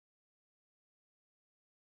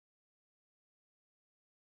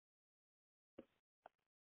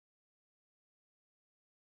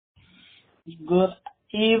Good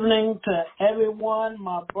evening to everyone,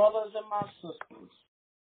 my brothers and my sisters.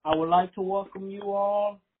 I would like to welcome you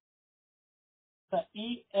all to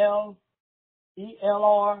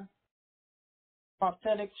ELR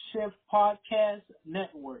Prophetic Shift Podcast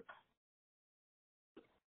Network.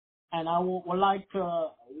 And I would like to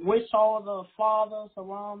wish all the fathers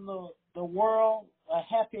around the world a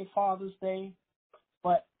happy Father's Day.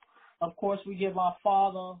 But, of course, we give our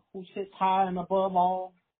Father who sits high and above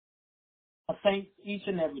all a thanks each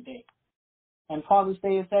and every day. And Father's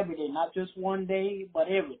Day is every day, not just one day, but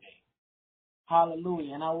every day.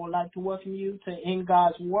 Hallelujah. And I would like to welcome you to In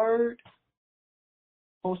God's Word,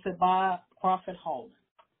 hosted by Prophet Holman.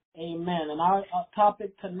 Amen. And our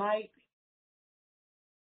topic tonight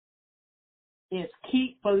is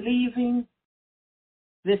keep believing,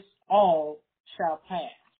 this all shall pass.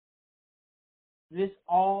 This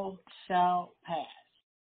all shall pass.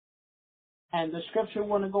 And the scripture we're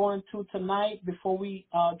going to go into tonight, before we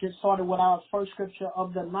get started with our first scripture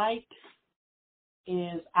of the night,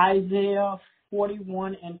 is Isaiah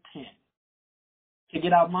 41 and 10. To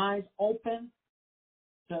get our minds open,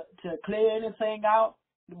 to clear anything out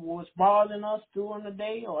that was bothering us during the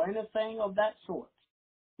day or anything of that sort.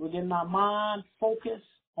 We're getting our mind focused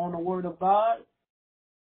on the Word of God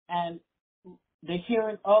and the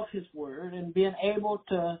hearing of His Word and being able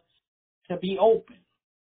to be open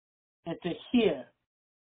and to hear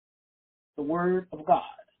the Word of God.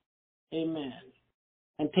 Amen.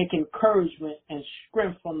 And take encouragement and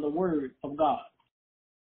strength from the Word of God.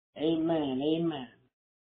 Amen. Amen.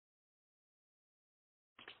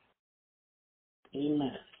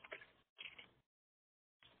 Amen.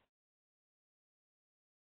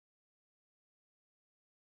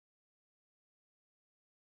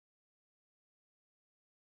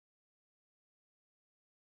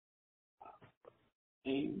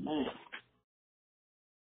 Amen.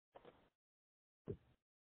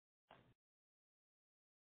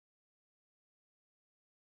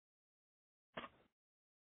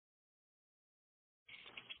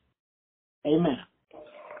 Amen.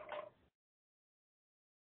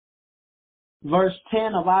 Verse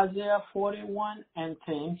 10 of Isaiah 41 and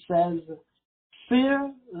 10 says,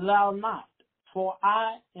 Fear thou not, for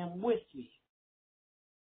I am with thee.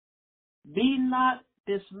 Be not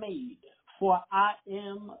dismayed, for I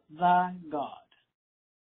am thy God.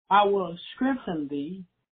 I will strengthen thee,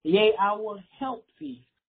 yea, I will help thee,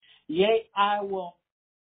 yea, I will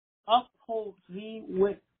uphold thee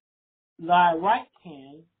with thy right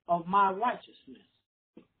hand of my righteousness.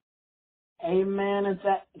 Amen. And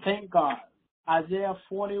thank God. Isaiah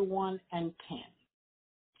 41 and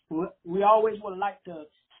 10. We always would like to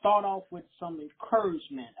start off with some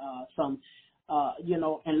encouragement, some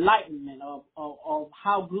enlightenment of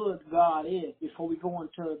how good God is before we go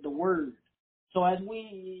into the Word. So as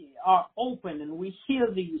we are open and we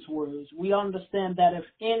hear these words, we understand that if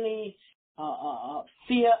any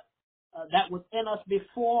fear that was in us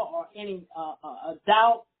before or any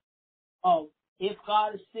doubt of if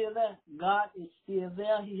God is still there, God is still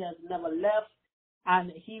there. He has never left,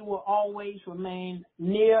 and He will always remain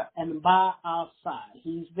near and by our side.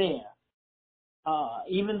 He's there.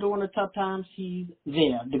 Even during the tough times, He's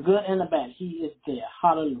there. The good and the bad, He is there.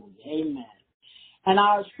 Hallelujah. Amen. And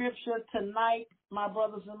our scripture tonight, my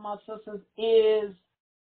brothers and my sisters, is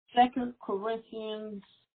 2 Corinthians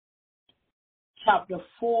chapter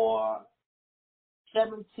 4,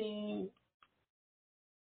 17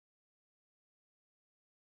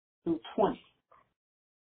 through 20.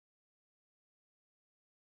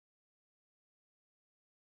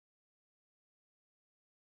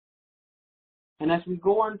 And as we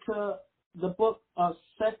go into the book of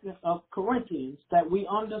 2 Corinthians, that we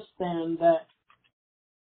understand that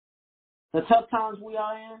the tough times we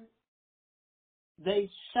are in,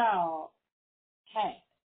 they shall pass.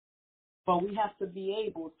 But we have to be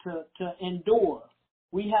able to endure.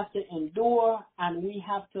 We have to endure, and we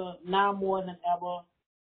have to now more than ever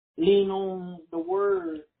lean on the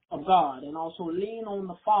Word of God and also lean on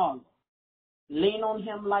the Father. Lean on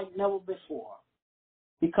Him like never before.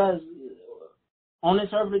 Because on this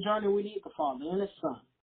earthly journey, we need the Father and His Son.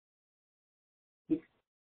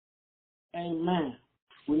 Amen.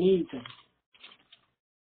 We need them.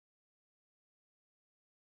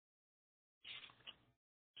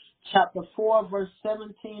 Chapter 4, verse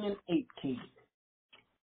 17 and 18.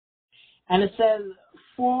 And it says,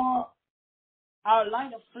 For our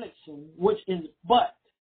light affliction, which is but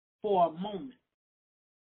for a moment,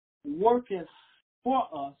 worketh for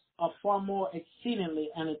us a far more exceedingly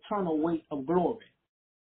and eternal weight of glory.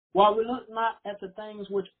 While we look not at the things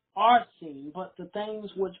which are seen, but the things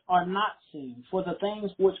which are not seen. For the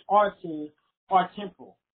things which are seen are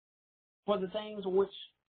temporal, For the things which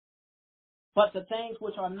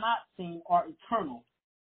are not seen are eternal.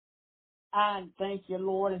 And thank you,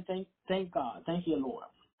 Lord, and thank God. Thank you, Lord,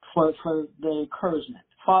 for the encouragement.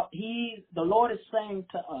 For the Lord is saying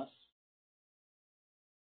to us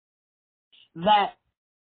that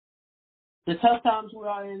the tough times we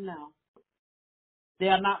are in now, they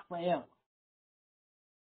are not forever.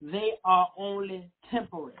 They are only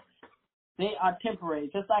temporary. They are temporary.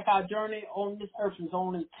 Just like our journey on this earth is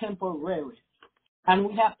only temporary. And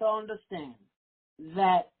we have to understand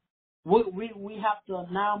that we have to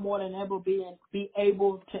now more than ever be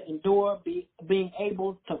able to endure, being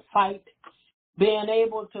able to fight, being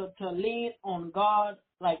able to lean on God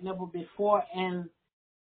like never before, and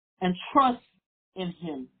trust in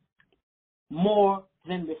Him more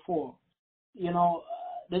than before. You know,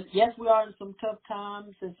 yes, we are in some tough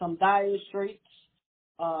times and some dire straits.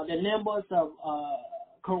 The numbers of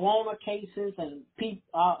corona cases and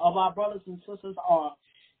of our brothers and sisters are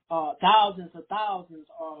thousands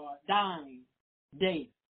are dying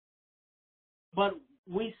daily. But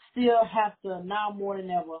we still have to now more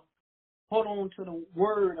than ever hold on to the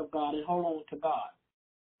Word of God and hold on to God.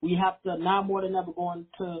 We have to now more than ever go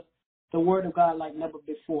into the Word of God like never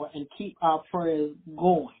before and keep our prayers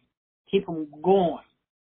going. Keep them going.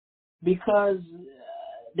 Because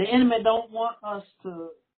the enemy don't want us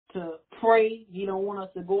to pray. He don't want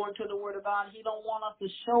us to go into the Word of God. He don't want us to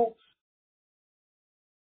show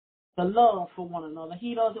the love for one another.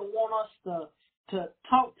 He doesn't want us to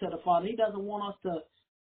talk to the Father. He doesn't want us to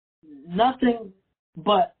nothing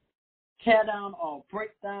but tear down or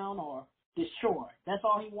break down or destroy. That's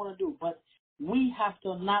all he want to do. But we have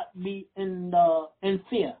to not be in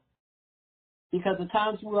fear. Because the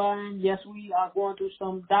times we are in, yes, we are going through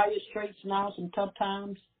some dire straits now, some tough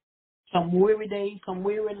times, some weary days, some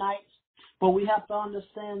weary nights. But we have to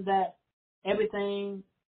understand that everything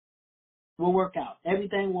will work out.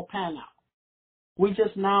 Everything will pan out. We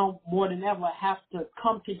just now more than ever have to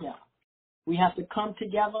come together. We have to come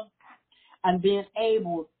together and being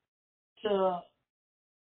able to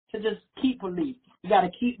just keep believing. We got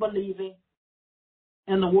to keep believing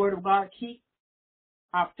in the Word of God, keep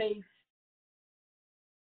our faith,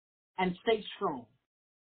 and stay strong.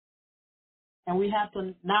 And we have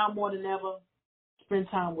to now more than ever spend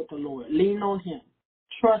time with the Lord. Lean on Him.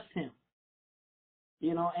 Trust Him.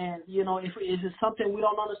 You know, and, you know, if it's something we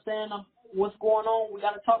don't understand what's going on, we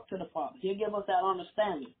got to talk to the Father. He'll give us that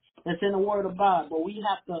understanding that's in the Word of God. But we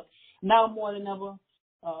have to now more than ever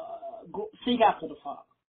seek after the Father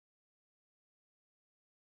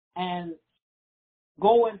and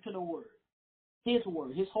go into the Word, His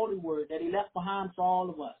Word, His holy Word that He left behind for all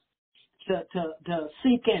of us to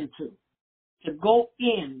seek into, to go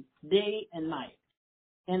in day and night.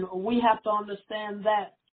 And we have to understand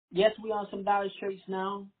that, yes, we are on some dire straits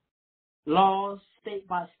now, laws state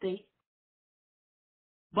by state,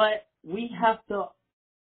 but we have to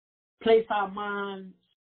place our minds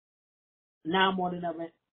now more than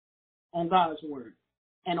ever on God's Word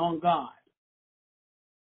and on God.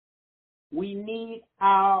 We need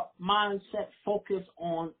our mindset focused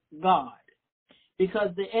on God,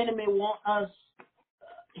 because the enemy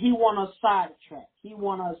he want us sidetracked. He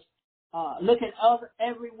want us look at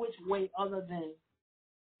every which way other than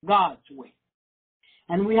God's way.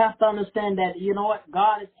 And we have to understand that, you know what,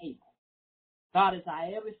 God is able. God is our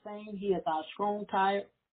everything. He is our strong tower,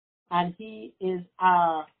 and He is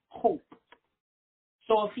our hope.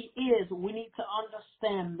 So if He is, we need to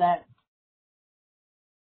understand that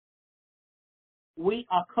we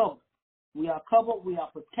are covered. We are covered. We are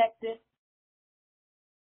protected.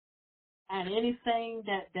 And anything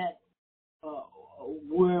that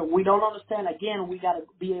we don't understand, again, we got to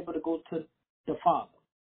be able to go to the Father.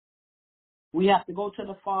 We have to go to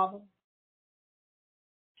the Father,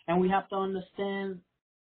 and we have to understand,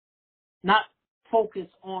 not focus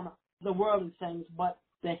on the worldly things, but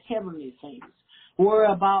the heavenly things. We're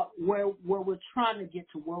about where we're trying to get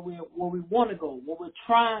to, where we want to go, where we're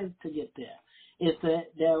trying to get there. Is through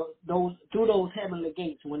those heavenly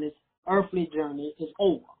gates when this earthly journey is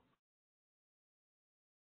over.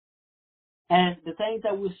 And the things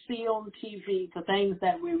that we see on TV, the things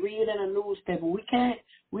that we read in a newspaper, we can't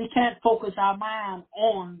focus our mind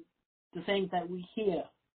on the things that we hear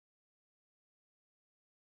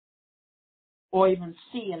or even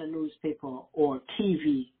see in a newspaper or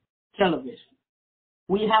TV, television.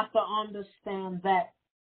 We have to understand that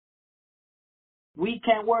we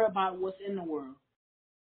can't worry about what's in the world,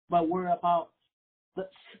 but worry about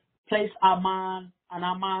place our mind and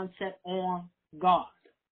our mindset on God.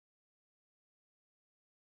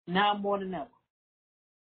 Now more than ever.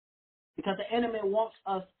 Because the enemy wants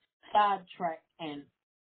us sidetracked and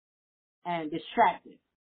and distracted.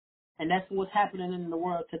 And that's what's happening in the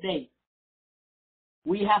world today.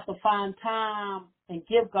 We have to find time and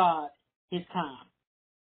give God his time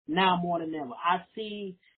now more than ever. I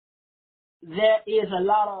see there is a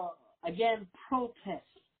lot of, again, protests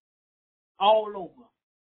all over.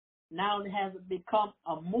 Now it has become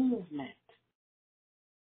a movement.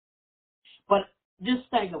 But just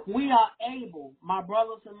think, if we are able, my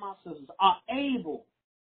brothers and my sisters are able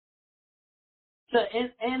to,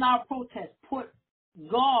 in our protest, put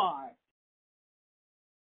God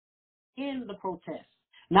in the protest.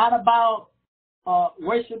 Not about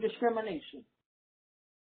racial discrimination,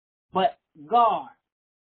 but God,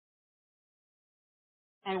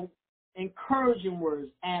 and encouraging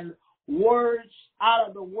words and words out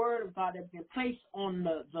of the Word of God that have been placed on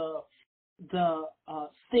the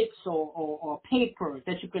sticks or paper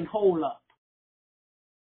that you can hold up.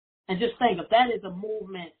 And just think, if that is a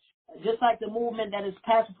movement, just like the movement that is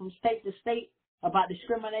passing from state to state about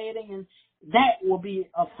discriminating, and that will be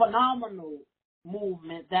a phenomenal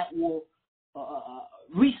movement that will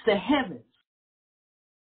reach the heavens.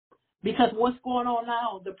 Because what's going on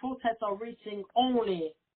now, the protests are reaching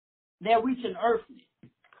they're reaching earthly,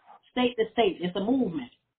 state to state. It's a movement.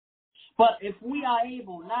 But if we are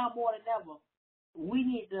able, now more than ever, we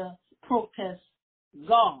need to protest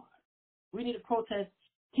God. We need to protest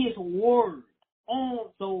his word.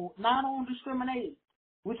 So not on discriminating.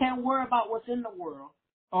 We can't worry about what's in the world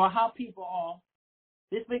or how people are.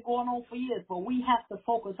 This has been going on for years, but we have to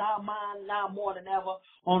focus our mind now more than ever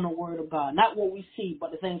on the Word of God. Not what we see,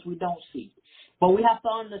 but the things we don't see. But we have to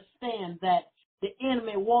understand that the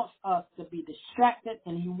enemy wants us to be distracted,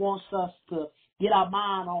 and he wants us to get our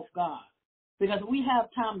mind off God. Because we have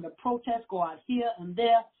time to protest, go out here and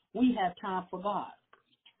there. We have time for God.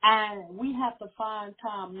 And we have to find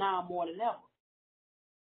time now more than ever.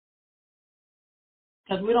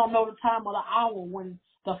 Because we don't know the time or the hour when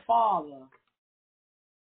the Father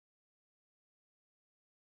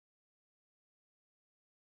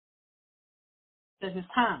says it's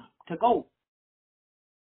time to go.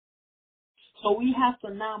 So we have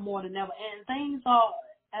to now more than ever. And things are,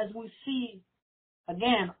 as we see,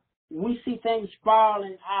 again, we see things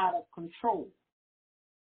spiraling out of control.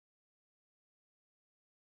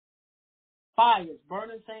 Fires,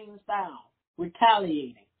 burning things down,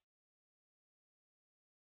 retaliating.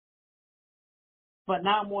 But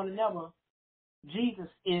now more than ever, Jesus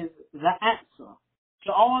is the answer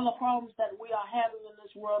to all the problems that we are having in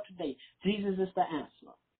this world today. Jesus is the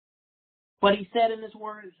answer. But he said in his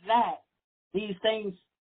word that these things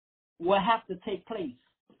will have to take place.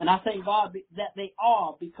 And I thank God that they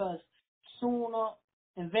are, because sooner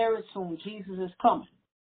and very soon Jesus is coming.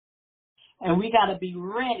 And we got to be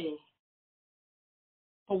ready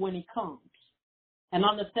for when he comes. And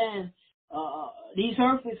understand these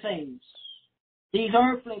earthly things, these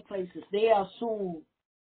earthly places, they are soon,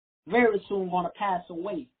 very soon going to pass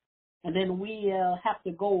away. And then we have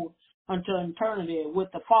to go unto eternity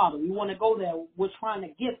with the Father. We want to go there. We're trying to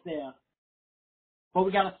get there. But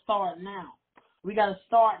we got to start now. We got to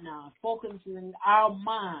start now, focusing our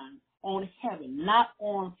mind on heaven, not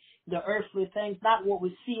on the earthly things, not what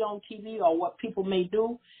we see on TV or what people may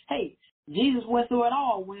do. Hey, Jesus went through it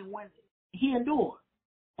all when he endured.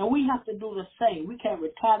 And we have to do the same. We can't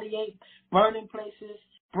retaliate, burning places,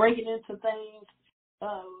 breaking into things.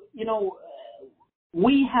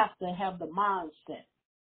 We have to have the mindset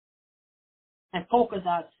and focus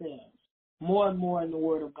ourselves more and more in the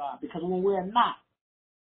Word of God. Because when we're not,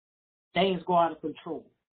 things go out of control.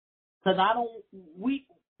 Because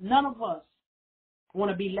none of us want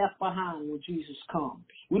to be left behind when Jesus comes.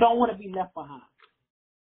 We don't want to be left behind.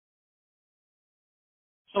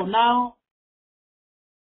 So now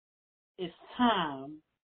it's time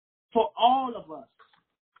for all of us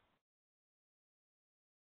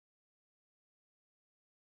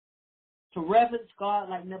to reverence God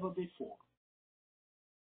like never before.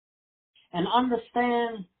 And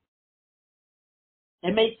understand,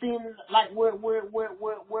 it may seem like we're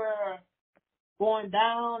going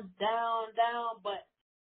down, but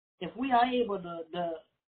if we are able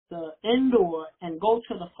to endure and go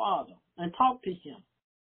to the Father and talk to him,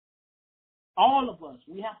 all of us,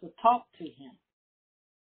 we have to talk to him.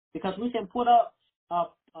 Because we can put up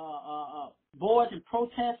boards and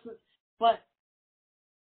protests, but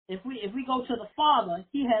if we go to the Father,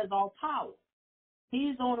 he has all power.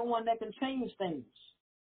 He's the only one that can change things.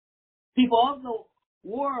 People of the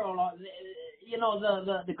world,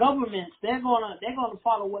 the governments, they're gonna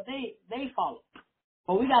follow what they follow.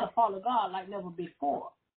 But we got to follow God like never before,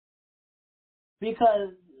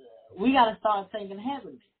 because we got to start thinking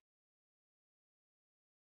heavenly.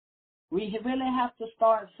 We really have to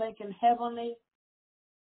start thinking heavenly,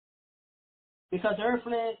 because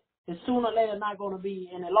earthly is sooner or later not going to be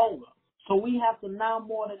any longer. So we have to now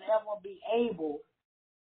more than ever be able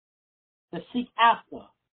to seek after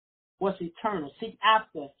what's eternal, seek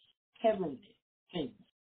after heavenly things,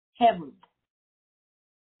 heavenly.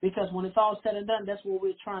 Because when it's all said and done, that's where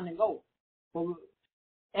we're trying to go. But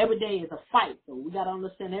every day is a fight, so we got to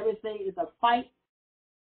understand everything is a fight,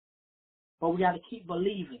 but we got to keep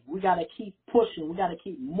believing. We got to keep pushing. We got to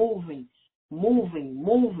keep moving.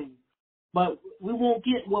 But we won't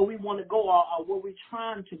get where we want to go or where we're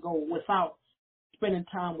trying to go without spending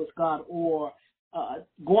time with God or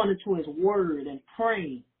going into His Word and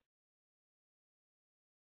praying.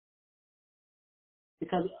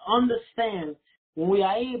 Because understand, when we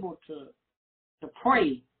are able to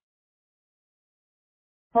pray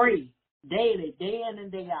daily, day in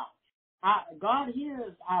and day out. God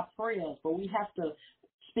hears our prayers, but we have to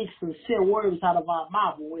speak sincere words out of our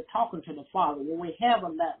mouth when we're talking to the Father, when we're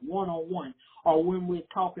having that one-on-one, or when we're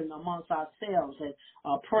talking amongst ourselves and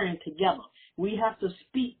praying together. We have to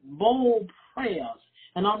speak bold prayers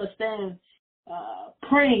and understand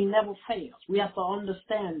praying never fails. We have to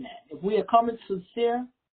understand that. If we are coming sincere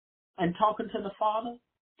and talking to the Father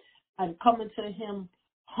and coming to Him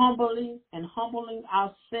humbly and humbling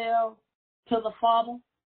ourselves to the Father,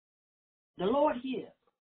 the Lord hears.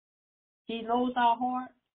 He knows our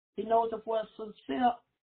heart. He knows if we're sincere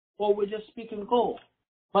or we're just speaking gold.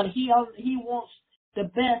 But He wants the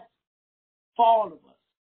best for all of us.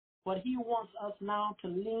 But He wants us now to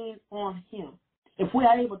lean on Him. If we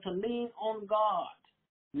are able to lean on God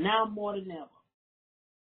now more than ever,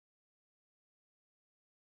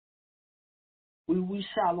 we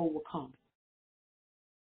shall overcome.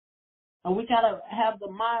 And we got to have the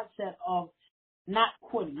mindset of not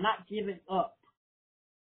quitting, not giving up,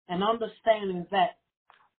 and understanding that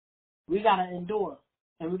we got to endure,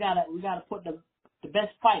 and we got to put the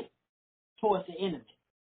best fight towards the enemy,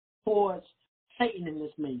 towards Satan and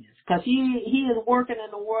his minions, because he is working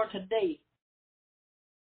in the world today,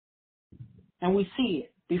 and we see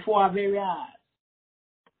it before our very eyes,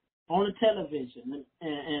 on the television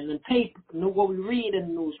and the paper, what we read in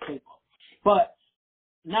the newspaper. But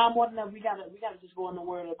now more than ever, we gotta just go in the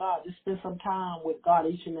Word of God, just spend some time with God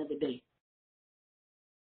each and every day,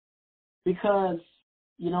 because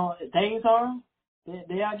things are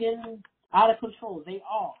getting out of control. They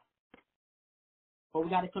are. But we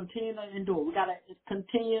got to continue to endure. We got to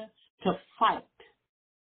continue to fight.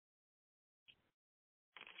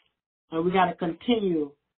 And we got to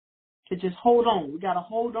continue to just hold on. We got to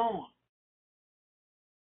hold on.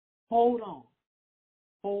 Hold on.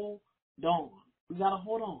 Hold on. We got to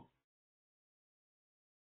hold on.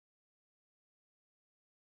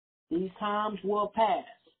 These times will pass.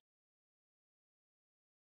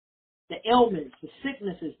 The ailments, the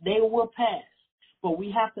sicknesses, they will pass. But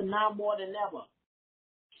we have to now more than ever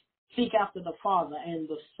seek after the Father and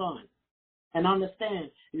the Son. And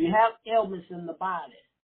understand, if you have ailments in the body,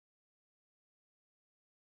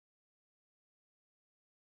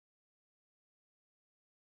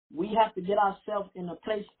 we have to get ourselves in a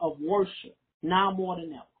place of worship now more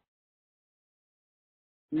than ever.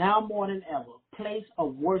 Now more than ever, place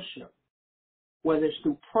of worship, whether it's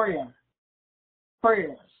through prayers,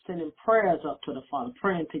 sending prayers up to the Father,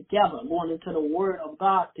 praying together, going into the Word of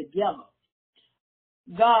God together.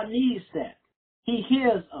 God needs that. He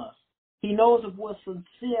hears us. He knows if we're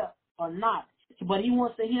sincere or not, but He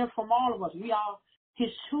wants to hear from all of us. We are His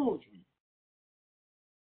children.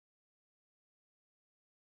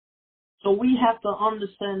 So we have to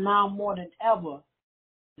understand now more than ever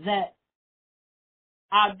that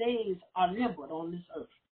our days are numbered on this earth.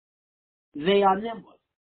 They are numbered.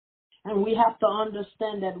 And we have to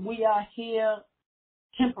understand that we are here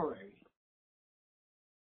temporary.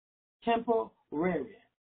 Temporary.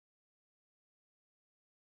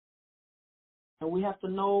 And we have to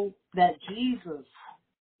know that Jesus,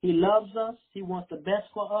 He loves us. He wants the best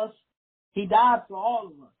for us. He died for all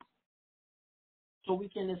of us so we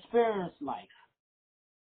can experience life.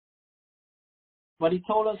 But He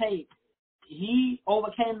told us, hey, He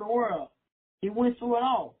overcame the world. He went through it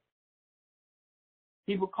all.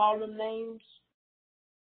 People calling Him names,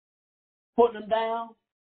 putting Him down,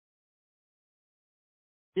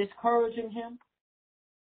 discouraging Him.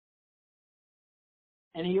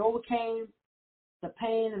 And He overcame the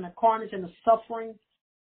pain and the carnage and the suffering.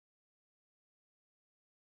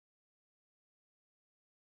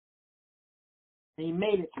 And He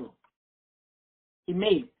made it through. He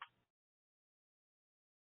made it.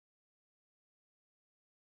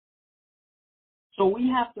 So we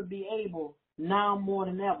have to be able, now more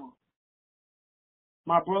than ever,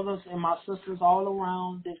 my brothers and my sisters all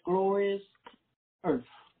around this glorious earth,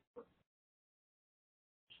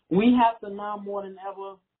 we have to now more than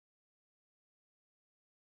ever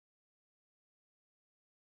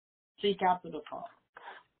seek after the Father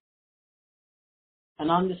and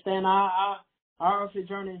understand our earthly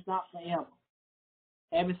journey is not forever.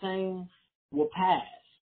 Everything will pass.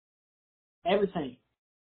 Everything.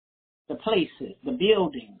 The places, the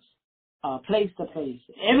buildings, place to place,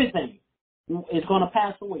 everything is going to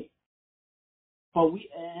pass away.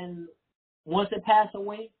 And once it passes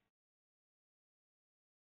away,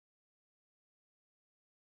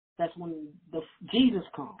 that's when Jesus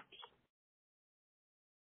comes.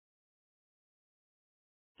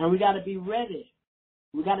 And we got to be ready.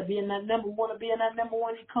 We got to be in that number. We want to be in that number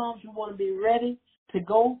when he comes. We want to be ready to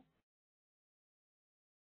go,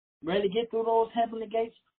 ready to get through those heavenly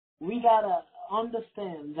gates. We got to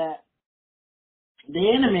understand that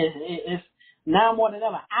the enemy is now more than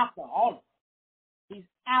ever after all of us. He's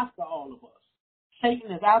after all of us.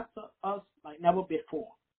 Satan is after us like never before.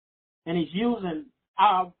 And he's using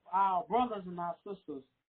our brothers and our sisters,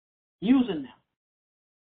 using them,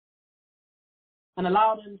 and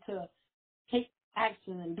allow them to take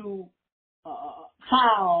action and do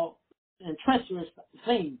foul and treacherous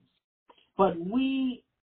things. But we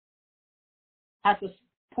have to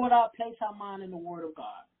place our mind in the Word of God.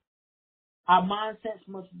 Our mindsets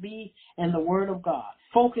must be in the Word of God.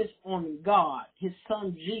 Focus on God, His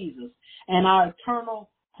Son Jesus, and our eternal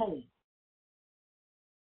home.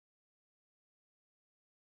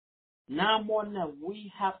 Now more than ever,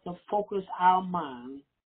 we have to focus our mind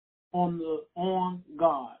on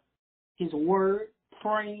God, His Word,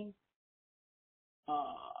 praying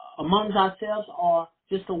amongst ourselves, or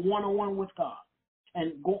just a one-on-one with God,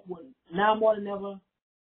 and go now more than ever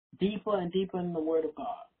deeper and deeper in the Word of God.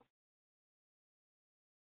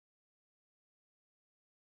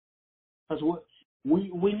 Because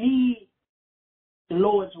we need the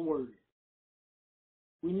Lord's Word.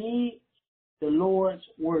 We need the Lord's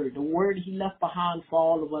Word, the Word He left behind for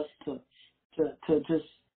all of us to just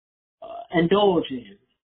indulge in.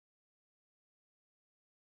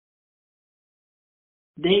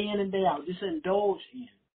 Day in and day out, just indulge in.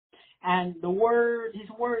 And the Word, His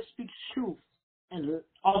Word speaks truth and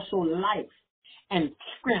also life and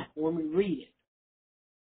strength when we read it.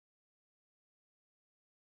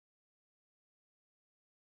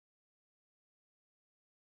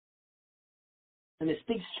 And it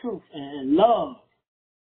speaks truth and love.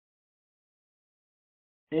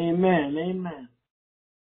 Amen. Amen.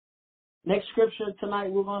 Next scripture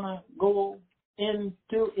tonight we're going to go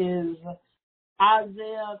into is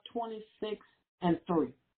Isaiah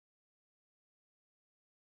 26:3.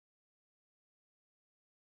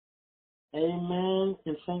 Amen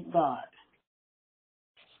and thank God.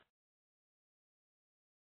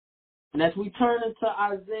 And as we turn into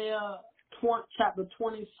Isaiah chapter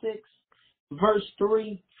 26, verse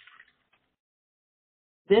 3,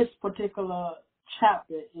 this particular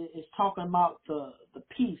chapter is talking about the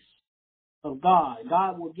peace of God.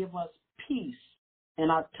 God will give us peace in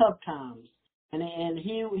our tough times. And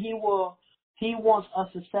he wants us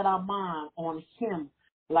to set our mind on Him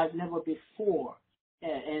like never before.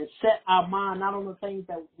 And set our mind not on the things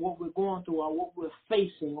that what we're going through or what we're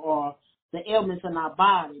facing or the ailments in our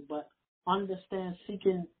body, but understand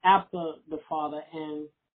seeking after the Father and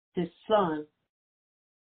His Son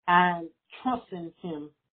and trusting Him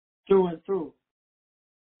through and through,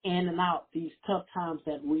 in and out these tough times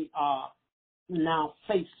that we are now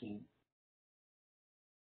facing.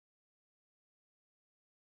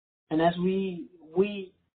 And as we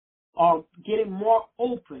are getting more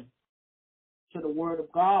open to the Word of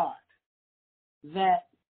God, that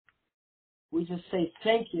we just say,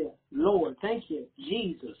 thank you, Lord. Thank you,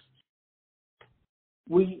 Jesus.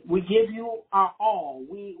 We give you our all.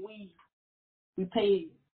 We pay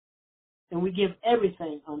and we give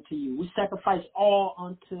everything unto you. We sacrifice all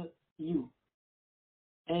unto you.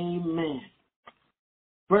 Amen.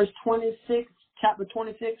 Verse 26, chapter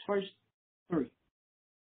 26, verse 3.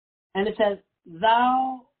 And it says,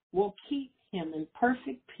 Thou wilt keep him in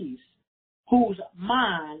perfect peace, whose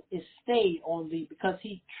mind is stayed on thee, because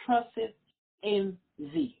he trusteth in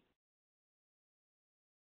thee.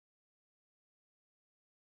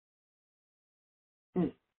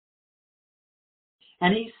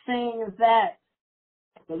 And he's saying that,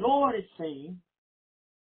 the Lord is saying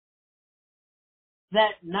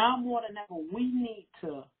that now more than ever we need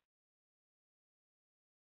to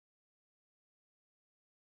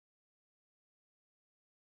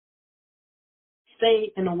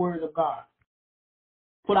stay in the Word of God.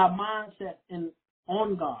 Put our mindset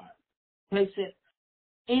on God. Place it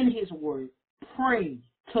in His Word pray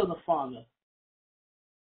to the Father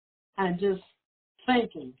and just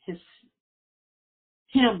thanking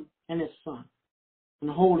Him and His Son and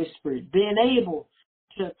the Holy Spirit, being able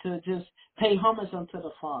to just pay homage unto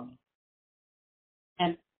the Father.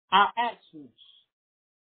 And our actions,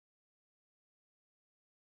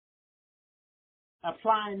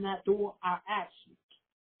 applying that through our actions,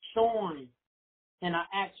 showing in our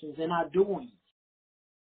actions and our doings.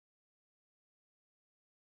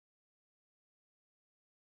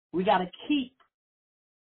 We got to keep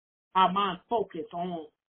our mind focused on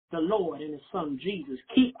the Lord and His Son, Jesus.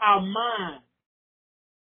 Keep our mind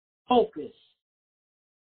focused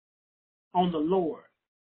on the Lord.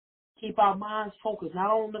 Keep our minds focused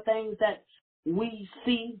not on the things that we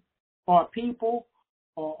see or people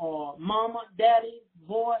or mama, daddy,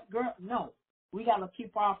 boy, girl. No. We got to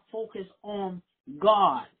keep our focus on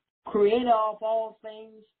God, creator of all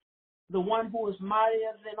things, the one who is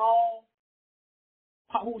mightier than all,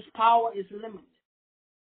 whose power is limitless.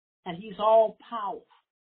 And He's all powerful.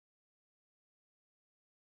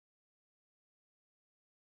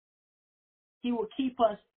 He will keep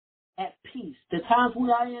us at peace. The times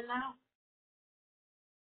we are in now,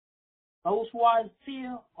 those who are in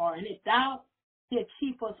fear or in doubt, He'll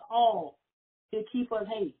keep us all. He'll keep us,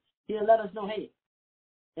 hey, He'll let us know, hey,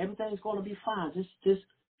 everything's going to be fine.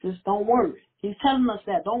 Just don't worry. He's telling us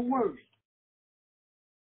that, don't worry.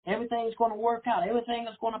 Everything's going to work out. Everything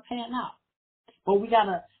is going to pan out. But we got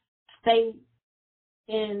to stay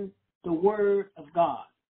in the Word of God.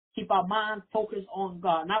 Keep our mind focused on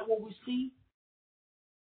God, not what we see.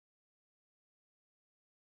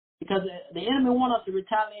 Because the enemy wants us to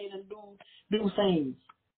retaliate and do things.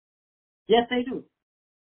 Yes, they do.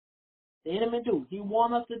 The enemy do. He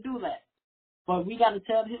wants us to do that. But we got to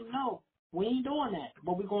tell him, no, we ain't doing that.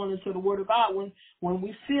 But we're going into the Word of God. When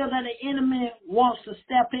we feel that the enemy wants to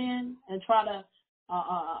step in and try to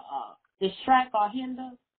distract or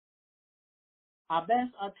hinder, our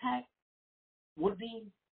best attack would be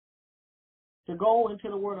to go into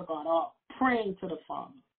the Word of God or praying to the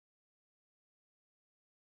Father.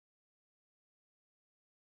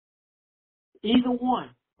 Either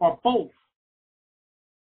one or both.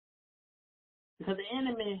 Because the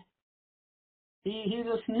enemy,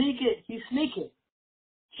 he's sneaky.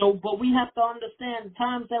 So, but we have to understand the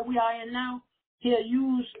times that we are in now, He'll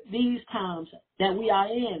use these times that we are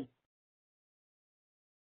in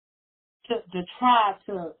to try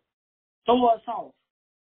to throw us off.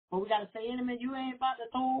 But we got to say, enemy, you ain't about to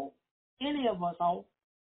throw any of us off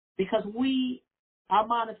because our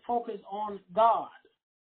mind is focused on God.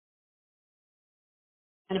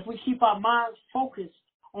 And if we keep our minds focused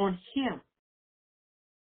on Him,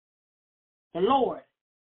 the Lord,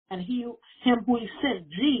 and Him who He sent,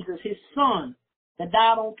 Jesus, His Son, that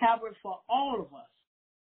died on Calvary for all of us,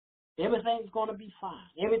 everything's going to be fine.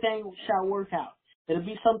 Everything shall work out. It'll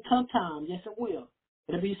be some tough times. Yes, it will.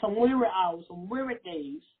 It'll be some weary hours, some weary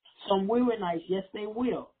days, some weary nights. Yes, they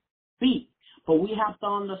will be. But we have to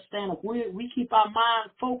understand if we keep our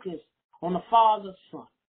mind focused on the Father's Son,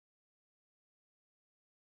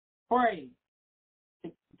 pray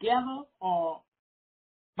together or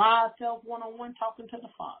by ourselves one-on-one talking to the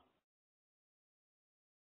Father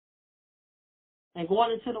and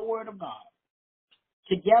going into the Word of God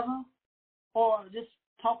together or just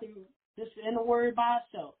talking just in the Word by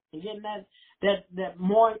ourselves and getting that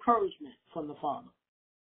more encouragement from the Father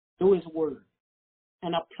through His Word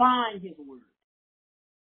and applying His Word.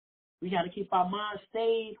 We got to keep our mind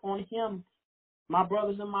stayed on Him, my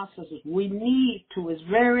brothers and my sisters. We need to. It's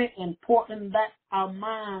very important that our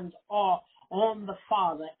minds are on the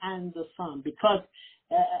Father and the Son because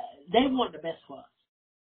they want the best for us.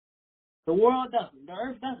 The world doesn't. The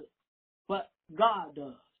earth doesn't. But God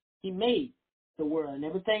does. He made the world and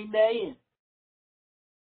everything therein.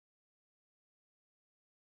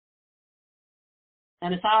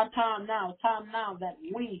 And it's our time now. It's time now that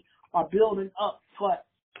we are building up for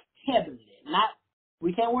heavenly.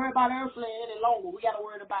 We can't worry about earthly any longer. We got to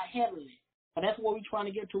worry about heavenly. But that's what we're trying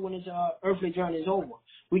to get to when this earthly journey is over.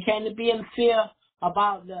 We can't be in fear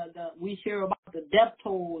about we hear about the death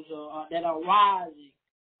tolls that are rising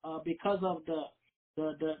because of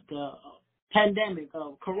the pandemic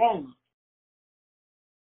of Corona.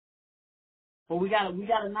 But we got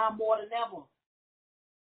to now more than ever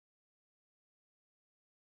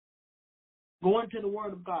go into the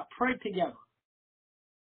Word of God, pray together,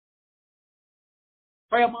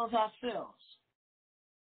 pray amongst ourselves,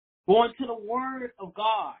 go into the Word of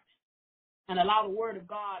God, and allow the Word of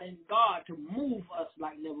God and God to move us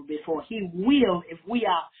like never before. He will if we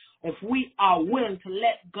are willing to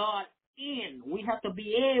let God in. We have to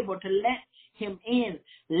be able to let Him in.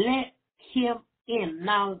 Let him in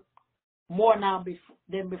now more now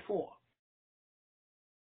than before.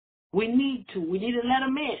 We need to let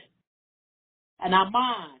him in. And our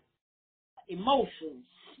mind, emotions,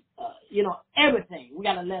 everything, we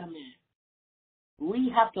got to let him in. We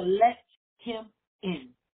have to let him in.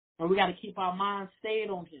 And we got to keep our minds stayed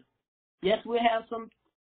on him. Yes, we'll have some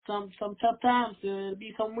tough times. There'll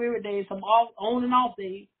be some weary days, some on and off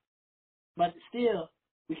days. But still,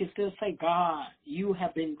 we can still say, God, you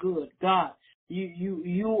have been good. God,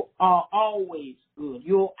 you are always good.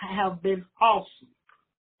 You have been awesome.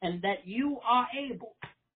 And that you are able.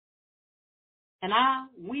 And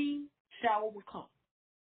we shall overcome.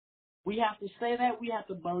 We have to say that. We have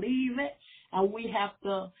to believe it. And we have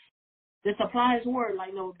to just apply his word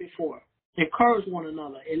like never before. Encourage one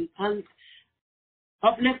another and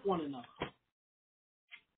uplift one another.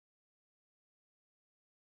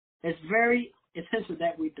 It's very essential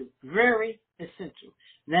that we do. Very essential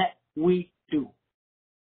that we do.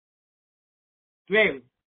 Very.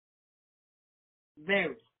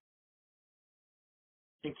 Very.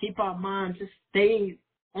 And keep our minds just stay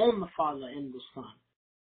on the Father and the Son.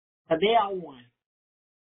 But they are one.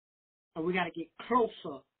 And we got to get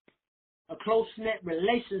closer, a close-knit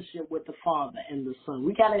relationship with the Father and the Son.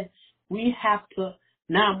 We have to,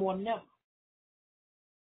 now more than ever.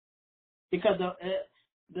 Because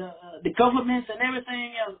the governments and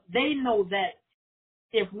everything else, they know that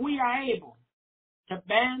if we are able to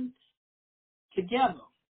band together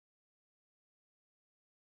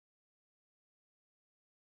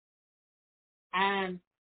and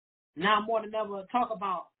now more than ever talk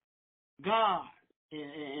about God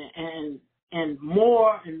and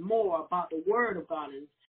more about the Word of God and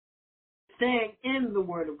staying in the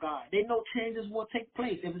Word of God, they know changes will take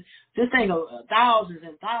place. If this thing of thousands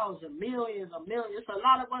and thousands, millions of millions, it's a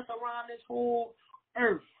lot of us around this whole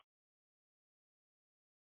earth.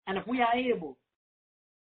 And if we are able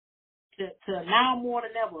to now more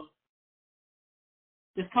than ever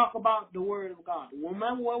just talk about the Word of God, no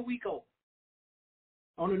matter where we go,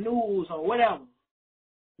 on the news or whatever,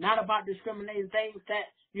 not about discriminating things that,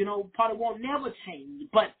 probably won't never change,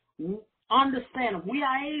 but understand if we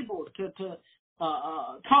are able to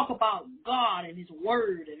talk about God and his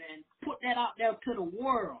word and put that out there to the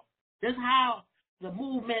world. This is how the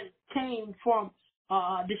movement came from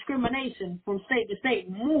discrimination from state to state.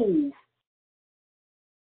 Move.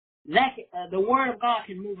 That the word of God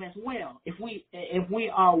can move as well if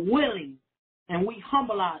we are willing and we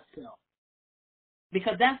humble ourselves.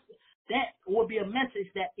 Because that will be a message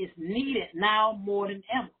that is needed now more than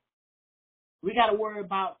ever. We got to worry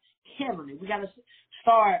about heavenly. We got to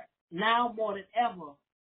start now more than ever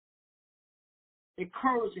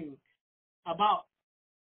encouraging about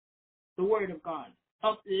the Word of God,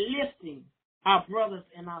 uplifting our brothers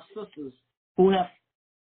and our sisters who have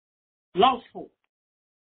lost hope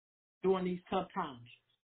during these tough times.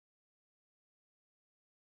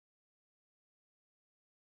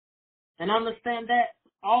 And understand that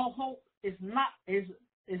all hope is not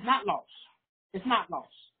lost. It's not lost.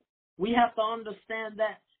 We have to understand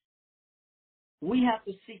that we have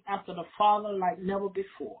to seek after the Father like never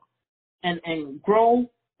before and grow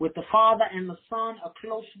with the Father and the Son, a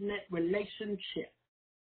close-knit relationship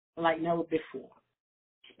like never before.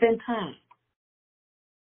 Spend time.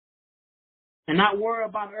 And not worry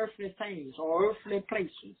about earthly things or earthly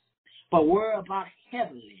places, but worry about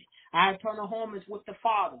heavenly. Our eternal home is with the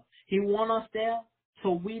Father. He wants us there,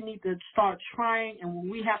 so we need to start trying, and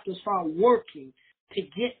we have to start working to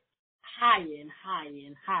get higher and higher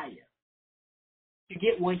and higher, to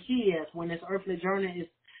get where he is when this earthly journey is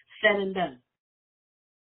said and done.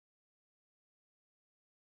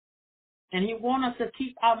 And he wants us to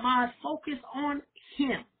keep our minds focused on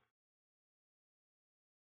him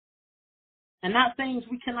and not things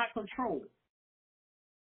we cannot control,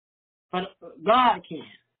 but God can.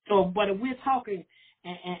 So, but if we're talking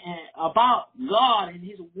about God and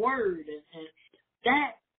his word, and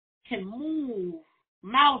that can move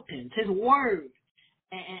mountains, his word,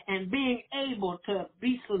 and being able to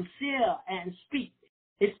be sincere and speak.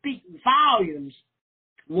 It speaks volumes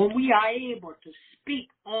when we are able to speak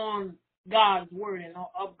on God's word and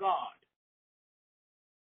of God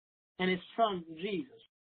and his son Jesus.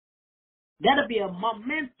 That'll be a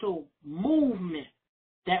monumental movement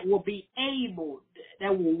that will be able, that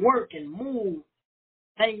will work and move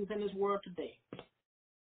things in this world today.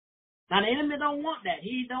 Now the enemy don't want that.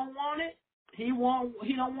 He don't want it. He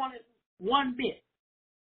don't want it one bit.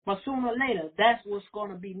 But sooner or later, that's what's going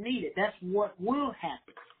to be needed. That's what will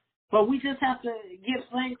happen. But we just have to give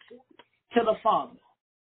thanks to the Father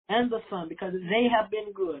and the Son because they have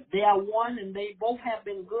been good. They are one and they both have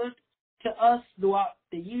been good to us throughout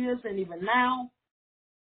the years and even now.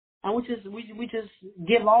 And we just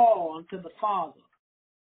give all unto the Father.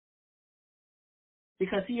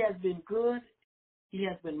 Because He has been good. He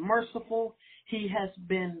has been merciful. He has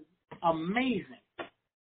been amazing.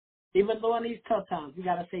 Even though in these tough times, we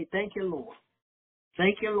got to say, thank you, Lord.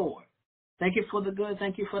 Thank you, Lord. Thank you for the good.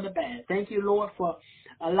 Thank you for the bad. Thank you, Lord, for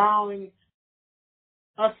allowing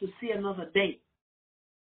us to see another day,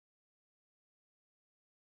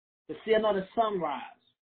 to see another sunrise,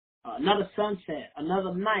 another sunset,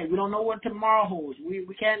 another night. We don't know what tomorrow holds. We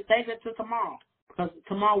can't think into tomorrow because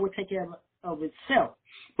tomorrow will take care of itself.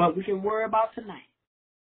 But we can worry about tonight.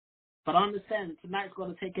 But understand tonight's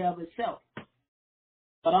going to take care of itself.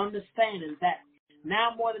 But understanding that now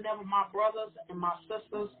more than ever, my brothers and my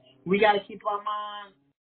sisters, we got to keep our mind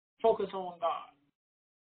focused on God.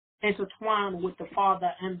 Intertwined with the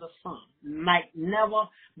Father and the Son like never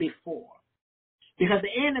before. Because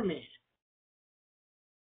the enemy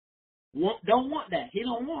don't want that. He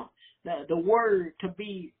don't want the word to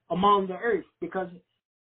be among the earth because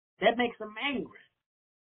that makes him angry.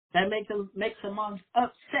 That makes him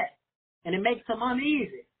upset. And it makes him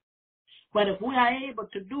uneasy. But if we are able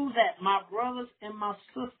to do that, my brothers and my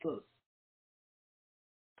sisters,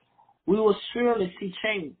 we will surely see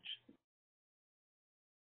change.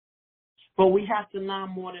 But we have to now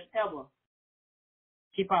more than ever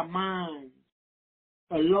keep our minds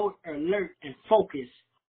alert and focused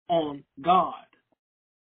on God.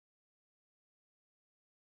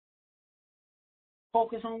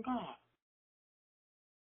 Focus on God.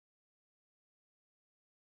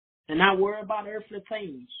 And not worry about earthly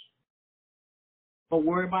things, but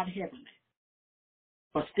worry about heavenly.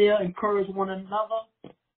 But still encourage one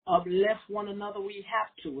another, uplift one another. We have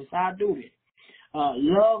to. It's our duty.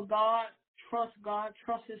 Love God, trust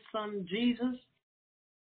His Son Jesus,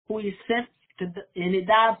 who He sent, and He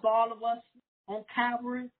died for all of us on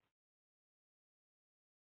Calvary.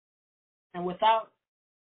 And without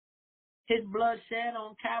His blood shed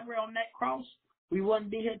on Calvary on that cross, we wouldn't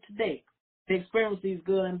be here today to experience these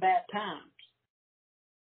good and bad times.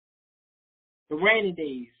 The rainy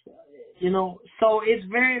days, So it's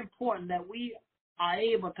very important that we are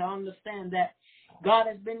able to understand that God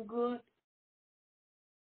has been good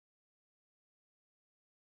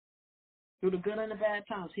through the good and the bad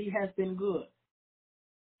times. He has been good.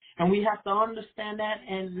 And we have to understand that.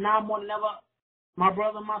 And now more than ever, my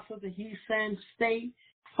brother, my sister, He's saying stay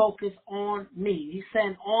focused on me. He's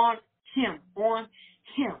saying on Him.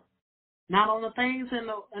 Not on the things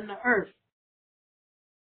in the earth,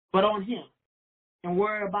 but on Him. And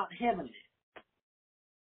worry about heavenly.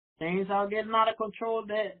 Things are getting out of control.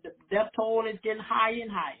 The death toll is getting higher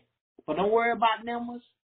and higher. But don't worry about numbers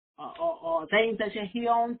or things that you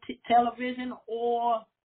hear on television or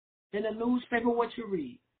in the newspaper, what you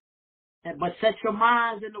read. But set your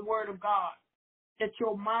minds in the Word of God. Set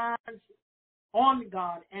your minds on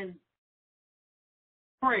God and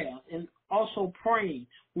prayer, and also praying,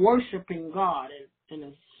 worshiping God and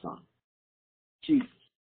His Son, Jesus.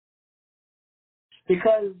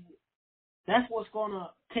 Because that's what's going to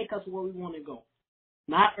take us where we want to go.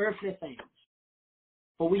 Not earthly things.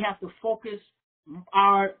 But we have to focus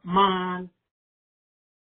our mind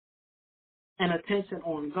and attention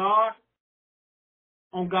on God,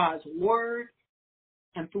 on God's Word,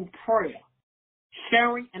 and through prayer,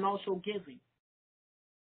 sharing and also giving,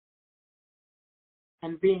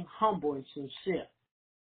 and being humble and sincere.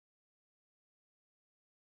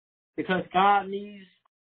 Because God needs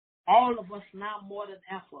all of us now more than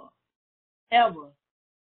ever,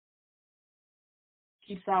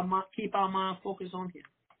 keep our mind focused on Him.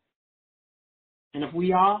 And if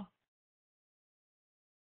we are,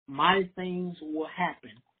 mighty things will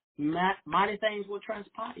happen. Mighty things will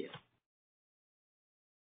transpire.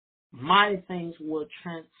 Mighty things will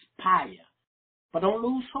transpire. But don't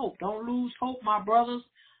lose hope. Don't lose hope, my brothers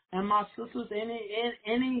and my sisters.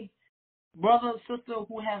 Any brother or sister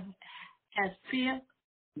who has fear,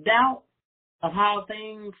 doubt of how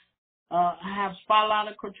things have spiraled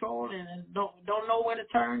out of control and don't know where to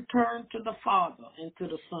turn to the Father and to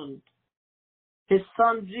the Son. His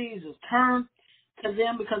Son Jesus. Turn to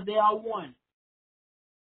them because they are one.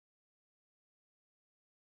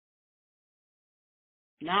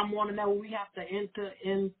 Now more than ever, we have to enter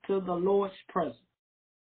into the Lord's presence.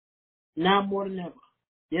 Now more than ever.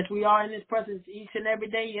 Yes, we are in His presence each and every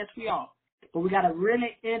day. Yes, we are. But we got to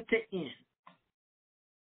really enter in.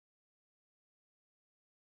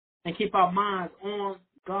 And keep our minds on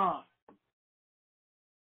God.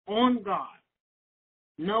 On God.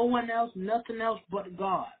 No one else, nothing else but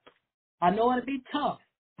God. I know it'll be tough.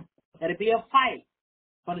 It'll be a fight.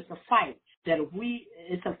 But it's a fight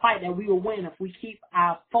it's a fight that we will win if we keep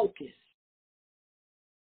our focus.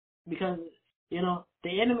 Because,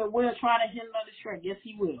 the enemy will try to hinder the strength. Yes,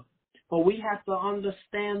 he will. But we have to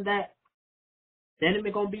understand that the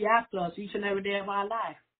enemy going to be after us each and every day of our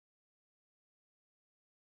life.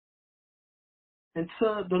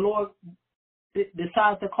 Until the Lord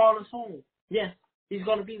decides to call us home. Yes, he's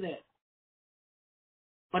going to be there.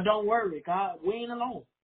 But don't worry, God, we ain't alone.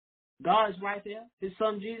 God is right there. His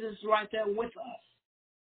son Jesus is right there with us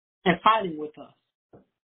and fighting with us.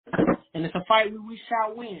 And it's a fight we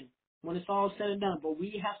shall win when it's all said and done. But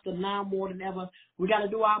we have to now more than ever, we got to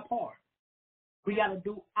do our part. We got to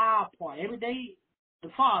do our part. Every day, the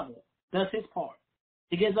Father does his part.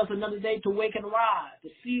 He gives us another day to wake and rise, to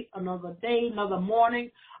see another day, another morning,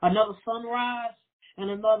 another sunrise, and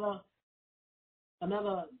another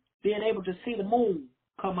being able to see the moon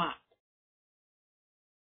come out.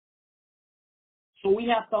 So we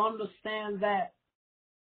have to understand that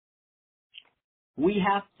we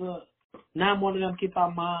have to now more than ever keep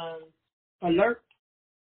our minds alert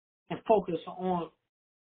and focus on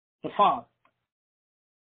the Father.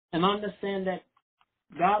 And understand that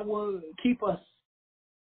God will keep us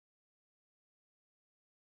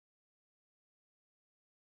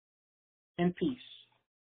in peace.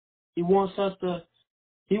 He wants us to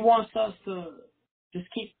just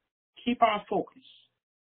keep our focus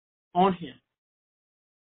on him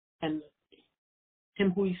and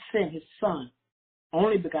him who he sent, his son,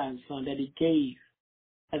 only begotten son that he gave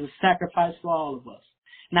as a sacrifice for all of us.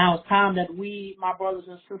 Now it's time that we, my brothers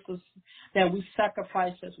and sisters, that we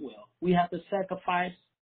sacrifice as well. We have to sacrifice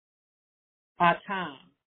our time,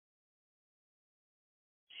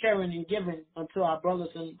 sharing and giving unto our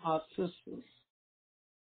brothers and our sisters.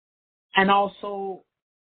 And also,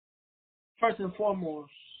 first and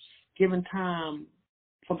foremost, giving time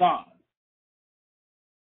for God.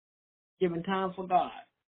 Giving time for God.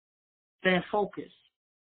 Staying focused.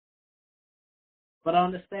 But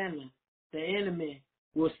understanding the enemy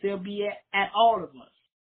will still be at all of us.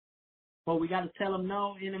 But we got to tell him,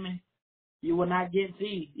 no, enemy, you will not get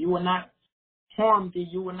thee. You will not harm thee.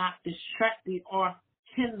 You will not distract thee or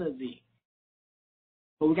hinder thee.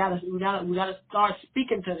 But we gotta start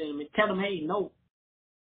speaking to them and tell them, hey, no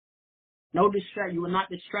distract. You will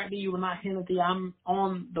not distract thee. You will not hinder thee. I'm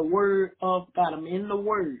on the word of God. I'm in the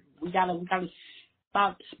word. We gotta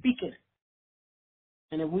start speaking.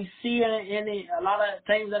 And if we see a lot of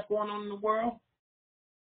things that's going on in the world,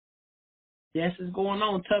 yes, it's going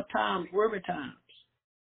on. Tough times, worry times.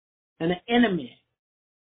 And the enemy,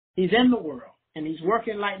 he's in the world and he's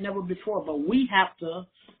working like never before. But we have to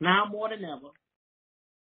now more than ever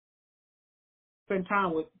spend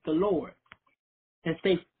time with the Lord and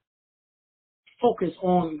stay focused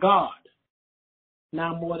on God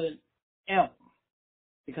now more than ever,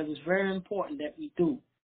 because it's very important that we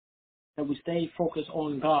stay focused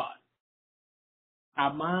on God.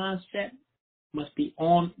 Our mindset must be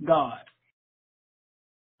on God.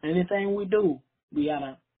 Anything we do, we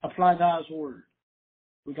gotta apply God's word.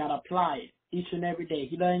 We gotta apply it each and every day.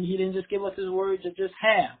 He didn't just give us his word to just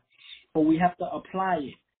have, but we have to apply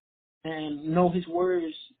it and know his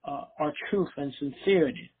words are truth and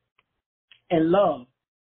sincerity and love.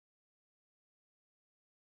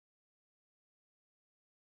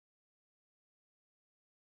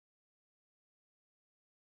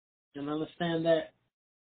 And understand that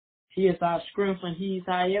he is our strength and he's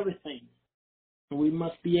our everything. And we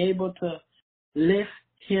must be able to lift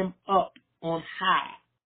him up on high.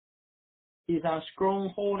 He's our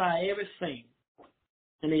stronghold, our everything.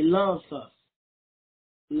 And he loves us.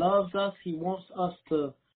 Loves us. He wants us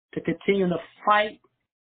to continue to fight.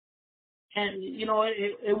 And,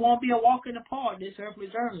 it won't be a walk in the park, this earthly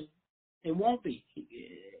journey. It won't be.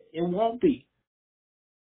 It won't be.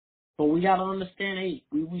 But we got to understand, hey,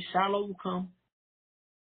 we shall overcome.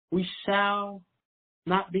 We shall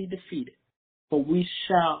not be defeated. But we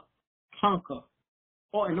shall conquer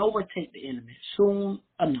and overtake the enemy soon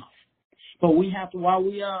enough. But we have to, while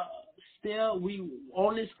we are still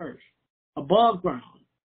on this earth, above ground,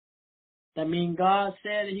 that means God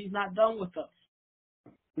said that he's not done with us.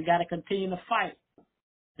 We got to continue to fight.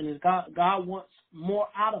 And as God wants more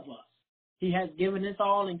out of us. He has given us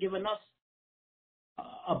all and given us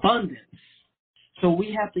abundance. So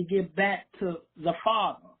we have to give back to the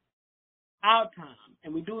Father our time.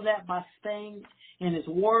 And we do that by staying in his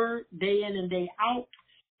word day in and day out,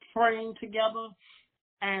 praying together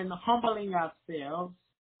and humbling ourselves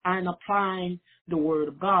and applying the word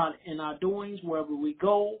of God in our doings wherever we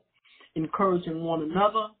go, encouraging one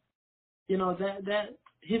another. That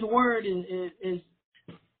his word is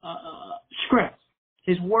strength.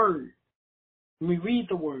 His word We read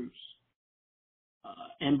the words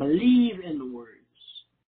and believe in the words.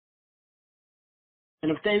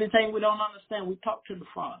 And if there's anything we don't understand, we talk to the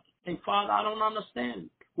Father. Say, Father, I don't understand.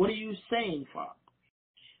 What are you saying, Father?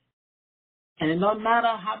 And it doesn't matter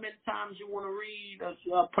how many times you want to read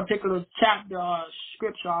a particular chapter or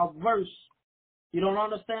scripture or verse. You don't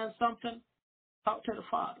understand something? Talk to the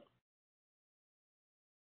Father.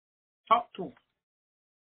 Talk to him.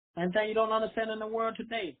 Anything you don't understand in the world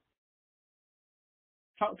today,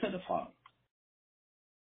 talk to the Father.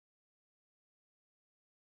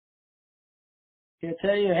 He'll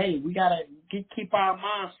tell you, hey, we got to keep our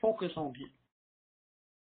minds focused on him.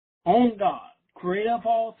 On God. Creator of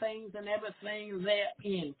all things and everything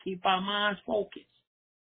therein. Keep our minds focused.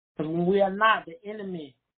 Because when we are not, the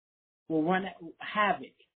enemy will run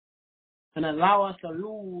havoc and allow us to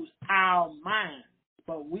lose our minds.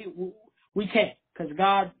 But we can't, because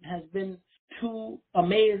God has been too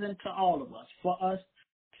amazing to all of us for us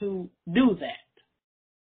to do that.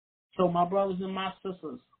 So my brothers and my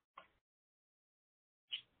sisters,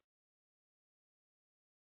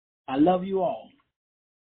 I love you all.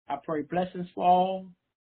 I pray blessings for all,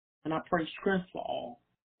 and I pray strength for all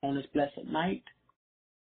on this blessed night.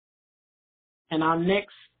 And our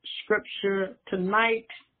next scripture tonight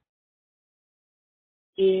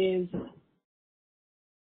is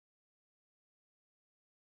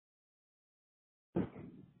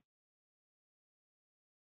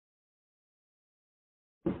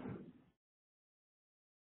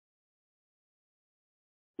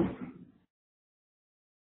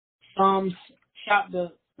Psalms chapter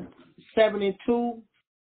 72,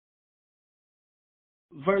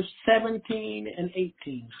 verse 17 and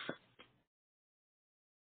 18.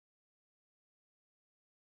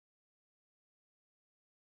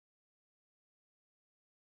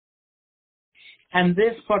 And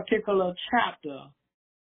this particular chapter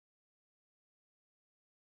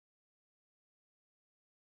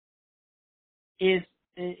is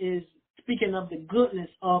speaking of the goodness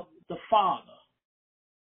of the Father.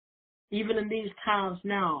 Even in these times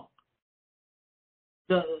now,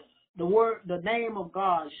 the name of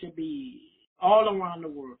God should be all around the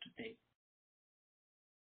world today.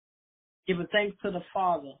 Giving thanks to the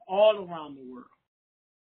Father all around the world.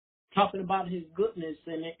 Talking about his goodness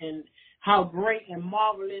and how great and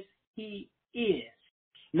marvelous he is.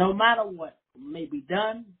 No matter what may be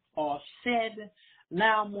done or said,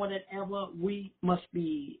 now more than ever, we must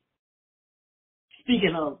be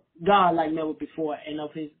speaking of God like never before and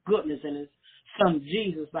of his goodness and his son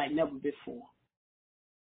Jesus like never before.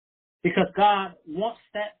 Because God wants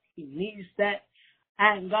that, he needs that,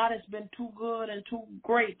 and God has been too good and too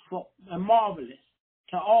great and marvelous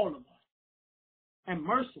to all of us and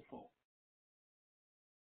merciful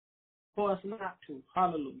for us not to.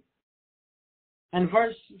 Hallelujah. And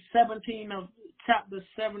verse 17 of chapter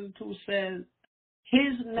 72 says,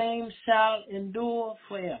 his name shall endure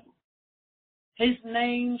forever. His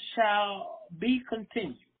name shall be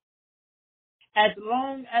continued as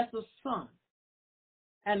long as the sun,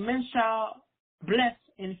 and men shall bless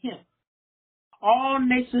in him. All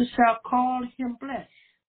nations shall call him blessed.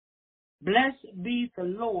 Blessed be the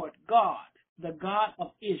Lord God, the God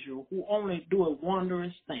of Israel, who only doeth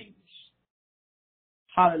wondrous things.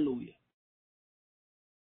 Hallelujah.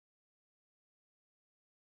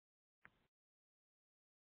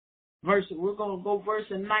 We're going to go verse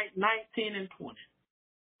 19 and 20.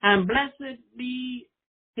 And blessed be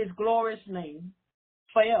his glorious name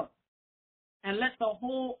forever. And let the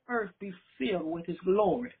whole earth be filled with his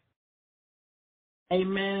glory.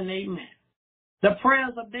 Amen and amen. The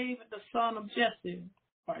prayers of David, the son of Jesse.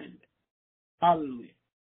 Hallelujah.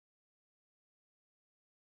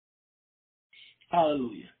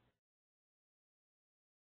 Hallelujah.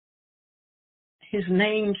 His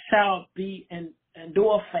name shall be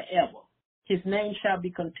endure forever. His name shall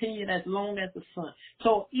be continued as long as the sun.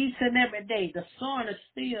 So each and every day, the sun is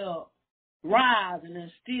still rising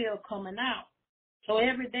and still coming out. So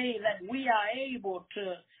every day that we are able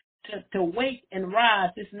to wake and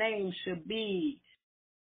rise, his name should be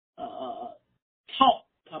talked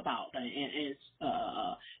about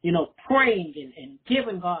and praying and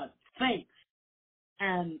giving God thanks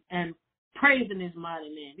and praising his mighty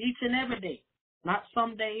name each and every day. Not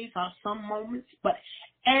some days or some moments, but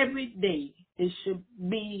every day it should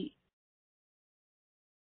be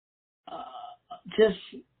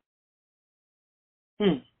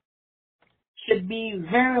should be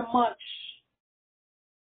very much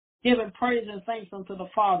giving praise and thanks unto the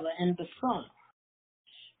Father and the Son,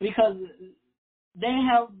 because they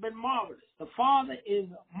have been marvelous. The Father is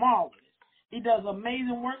marvelous. He does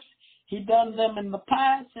amazing works. He done them in the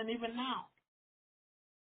past and even now.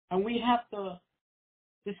 And we have to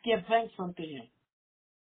Just give thanks unto him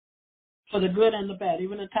for the good and the bad,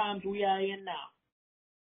 even the times we are in now.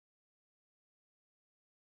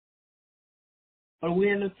 But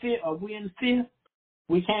we're in fear,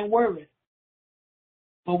 we can't worry.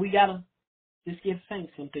 But we gotta just give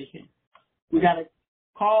thanks unto him. We gotta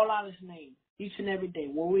call out his name each and every day.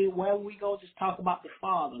 Wherever we go, just talk about the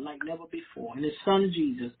Father like never before, and his Son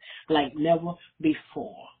Jesus like never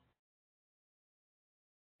before.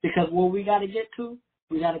 Because where we gotta get to,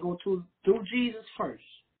 we gotta go through Jesus first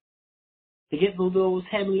to get through those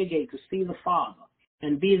heavenly gates to see the Father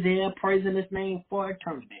and be there praising his name for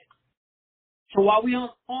eternity. So while we are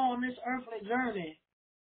on this earthly journey,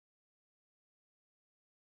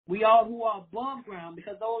 we all who are above ground,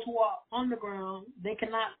 because those who are underground, they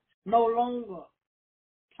cannot no longer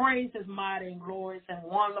praise his mighty and glorious and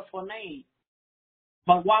wonderful name.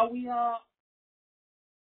 But while we are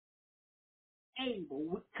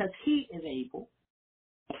able, because he is able,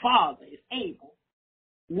 the Father is able,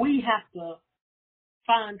 we have to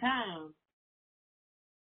find time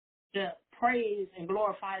to praise and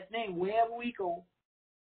glorify his name. Wherever we go,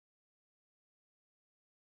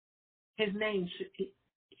 his name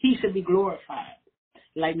he should be glorified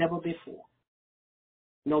like never before.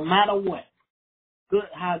 No matter what,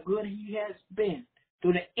 how good he has been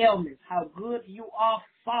through the ailments, how good you are,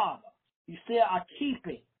 Father. You still are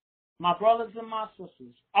keeping my brothers and my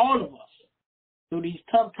sisters, all of us, through these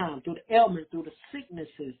tough times, through the ailments, through the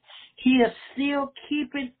sicknesses. He is still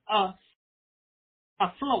keeping us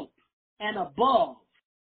afloat and above.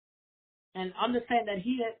 And understand that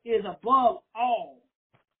he is above all.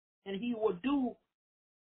 And he will do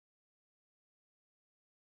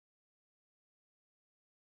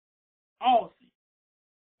all things.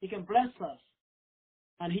 He can bless us.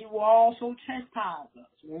 And he will also chastise us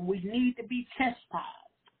when we need to be chastised.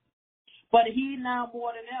 But he now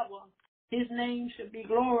more than ever, his name should be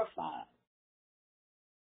glorified.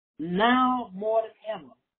 Now more than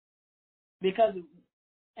ever. Because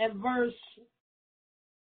in verse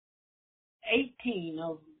 18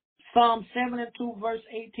 of Psalm 72, verse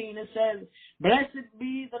 18, it says, "Blessed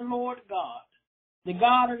be the Lord God, the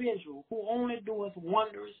God of Israel, who only doeth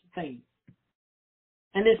wondrous things."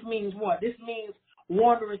 And this means what? This means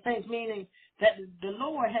wondrous things, meaning that the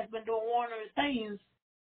Lord has been doing wondrous things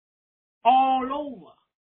all over,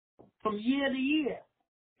 from year to year.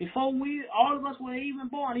 Before all of us were even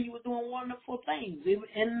born, he was doing wonderful things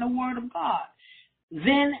in the Word of God.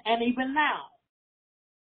 Then and even now.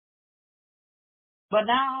 But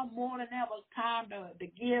now, more than ever, it's time to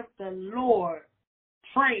give the Lord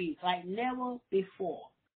praise like never before.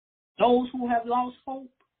 Those who have lost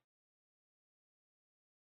hope,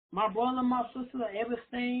 my brother, my sister,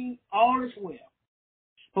 everything, all is well.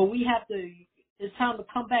 But it's time to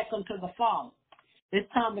come back unto the Father. It's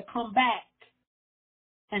time to come back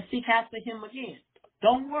and seek after him again.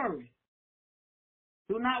 Don't worry.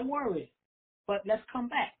 Do not worry. But let's come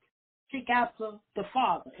back. Seek after the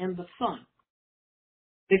Father and the Son.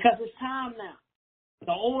 Because it's time now.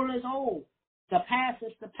 The old is old. The past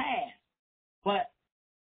is the past. But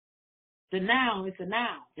the now is the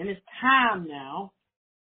now. And it's time now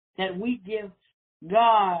that we give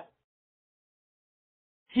God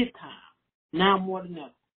his time. Now more than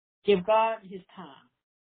ever. Give God his time.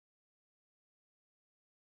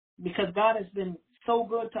 Because God has been so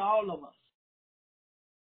good to all of us.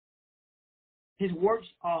 His works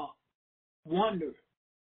are wonders.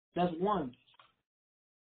 Does wonders.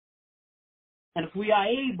 And if we are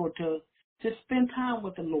able to spend time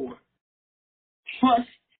with the Lord, trust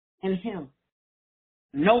in him,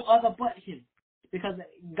 no other but him. Because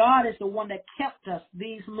God is the one that kept us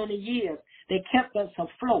these many years. They kept us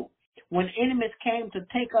afloat. When enemies came to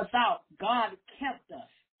take us out, God kept us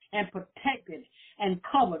and protected and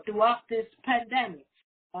covered throughout this pandemic.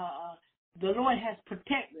 The Lord has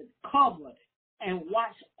protected, covered, and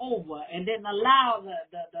watched over, and didn't allow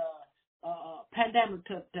the pandemic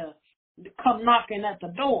to come knocking at the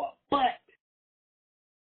door. But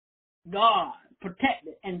God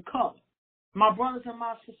protected and covered. My brothers and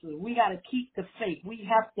my sisters, we got to keep the faith. We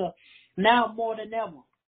have to, now more than ever,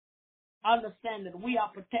 understand that we are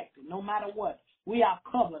protected no matter what. We are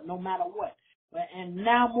covered no matter what. And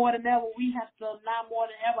now more than ever, we have to, now more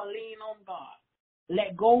than ever, lean on God.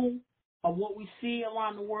 Let go of what we see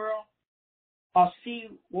around the world, or see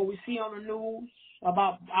what we see on the news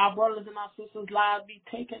about our brothers and our sisters' lives be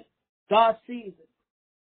taken. God sees it.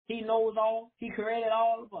 He knows all. He created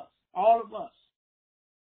all of us. All of us.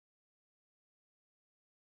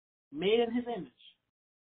 Made in his image.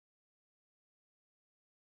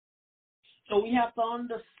 So we have to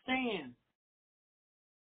understand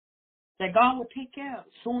that God will take care of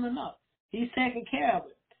it soon enough. He's taking care of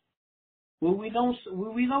it. What we don't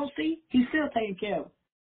see, he's still taking care of it.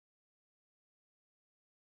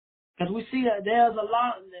 Because we see that there's a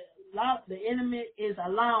lot the enemy is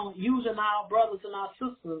using our brothers and our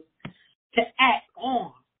sisters to act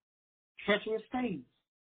on treacherous things.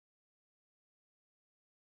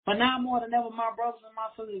 But now more than ever, my brothers and my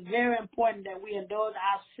sisters, it's very important that we indulge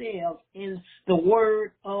ourselves in the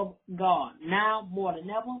Word of God. Now more than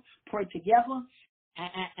ever, pray together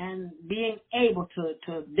and being able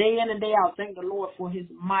to day in and day out thank the Lord for His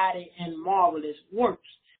mighty and marvelous works.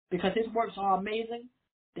 Because His works are amazing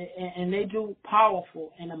and they do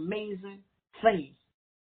powerful and amazing things.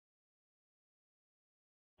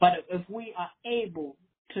 But if we are able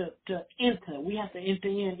to enter, we have to enter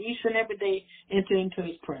in each and every day, enter into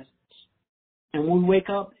His presence. And when we wake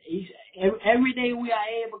up, every day we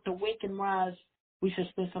are able to wake and rise, we should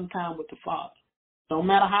spend some time with the Father. No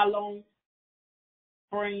matter how long,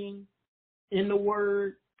 praying in the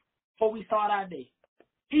Word before we start our day,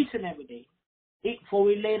 each and every day, before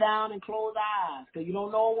we lay down and close our eyes, because you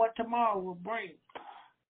don't know what tomorrow will bring.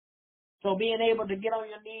 So being able to get on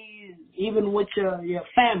your knees, even with your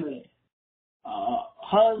family,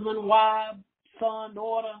 husband, wife, son,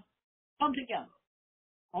 daughter, come together.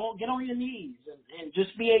 Get on your knees and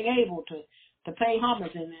just being able to pay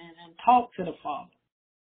homage and talk to the Father.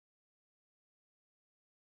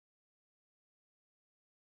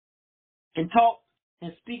 And talk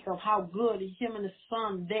and speak of how good Him and His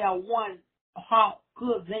Son, they are one, how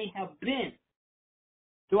good they have been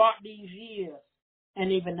throughout these years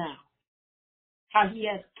and even now. How He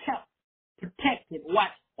has kept, protected,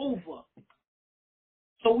 watched over.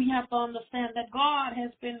 So we have to understand that God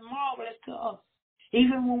has been marvelous to us.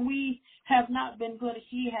 Even when we have not been good,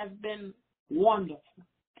 He has been wonderful.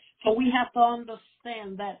 So we have to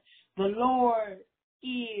understand that the Lord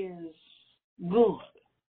is good.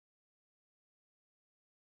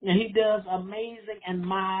 And He does amazing and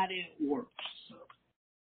mighty works.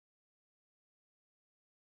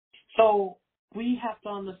 So we have to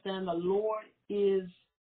understand the Lord is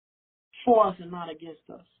for us and not against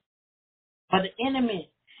us. But the enemy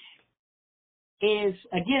is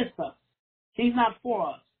against us. He's not for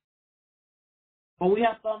us. But we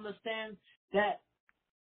have to understand that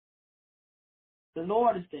the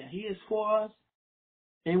Lord is there. He is for us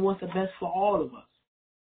and He wants the best for all of us.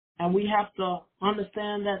 And we have to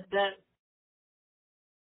understand that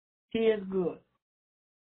He is good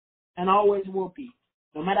and always will be.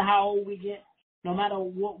 No matter how old we get, no matter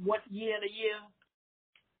what year to year,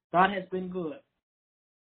 God has been good.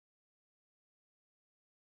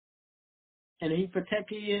 And He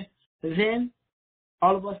protected you then,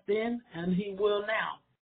 all of us then, and He will now.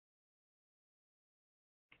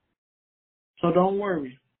 So don't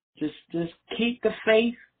worry. Just keep the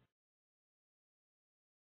faith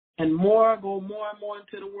and go more and more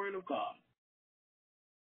into the Word of God.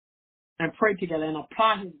 And pray together and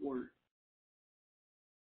apply His Word.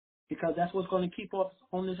 Because that's what's going to keep us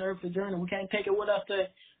on this earthly journey. We can't take it with us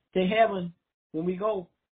to heaven when we go.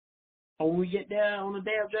 Or when we get there on the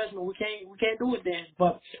day of judgment, we can't do it then.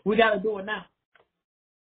 But we got to do it now.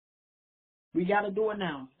 We got to do it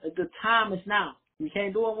now. The time is now. We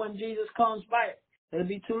can't do it when Jesus comes back. It'll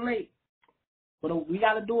be too late. But we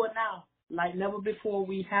got to do it now. Like never before,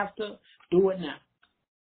 we have to do it now.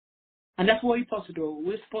 And that's what we're supposed to do.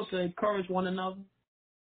 We're supposed to encourage one another,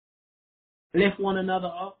 lift one another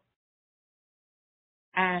up,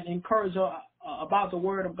 and encourage about the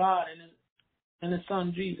Word of God and His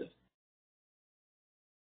Son Jesus.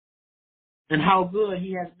 And how good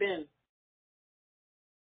He has been.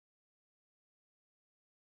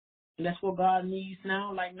 And that's what God needs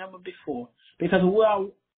now like never before. Because we are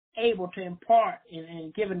able to impart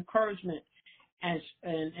and give encouragement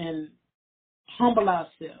and humble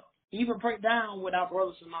ourselves. Even break down with our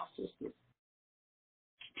brothers and our sisters.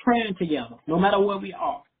 Praying together, no matter where we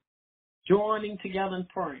are. Joining together and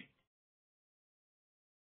praying.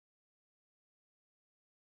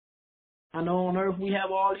 I know on earth we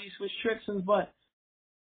have all these restrictions, but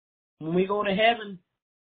when we go to heaven,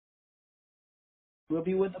 we'll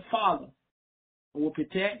be with the Father. We'll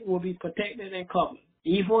be protected and covered.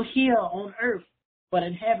 Evil here on earth, but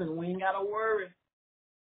in heaven we ain't got to worry.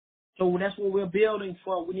 So that's what we're building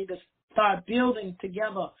for. We need to start building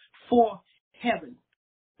together for heaven.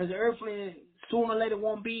 Because the earthly, sooner or later,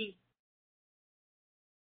 won't be.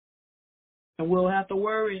 And we'll have to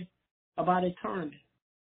worry about eternity.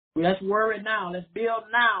 Let's worry now. Let's build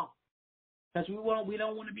now. Because we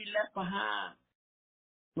don't want to be left behind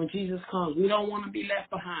when Jesus comes. We don't want to be left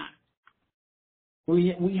behind.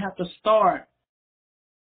 We have to start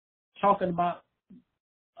talking about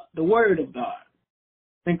the Word of God.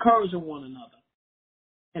 encouraging one another.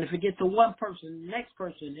 And if it gets to one person, the next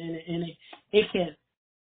person, and it can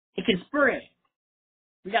spread.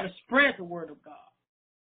 We got to spread the word of God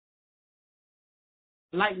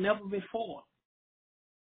like never before.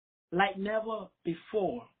 Like never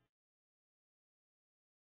before.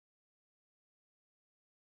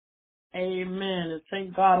 Amen. And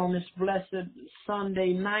thank God on this blessed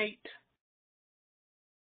Sunday night.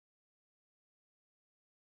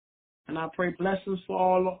 And I pray blessings for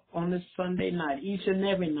all on this Sunday night, each and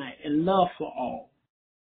every night, and love for all.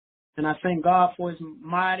 And I thank God for his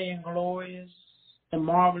mighty and glorious and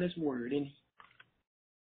marvelous word. And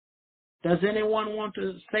does anyone want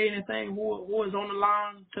to say anything who is on the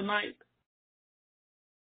line tonight?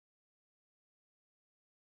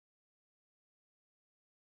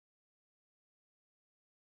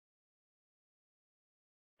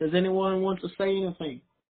 Does anyone want to say anything?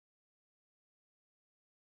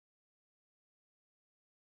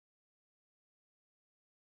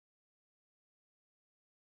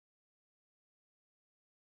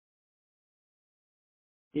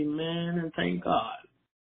 Amen, and thank God.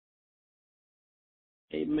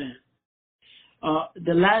 Amen.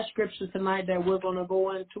 The last scripture tonight that we're going to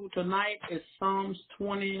go into tonight is Psalms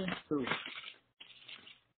 23.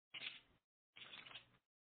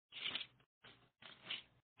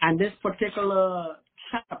 And this particular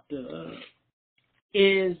chapter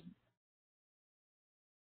is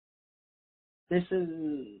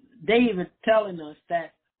David telling us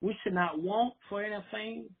that we should not want for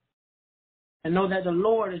anything and know that the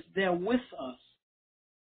Lord is there with us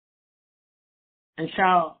and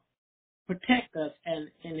shall protect us,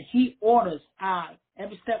 and he orders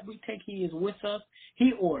every step we take. He is with us.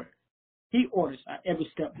 He orders every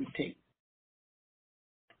step we take.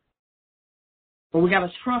 But we got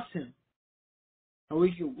to trust him. And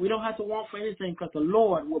we don't have to want for anything, because the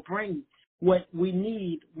Lord will bring what we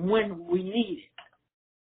need when we need it.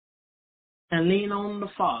 And lean on the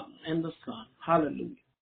Father and the Son. Hallelujah.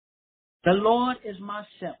 The Lord is my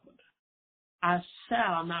shepherd. I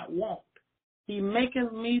shall not want. He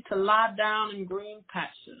maketh me to lie down in green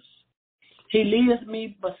pastures. He leadeth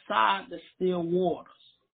me beside the still waters.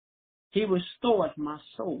 He restoreth my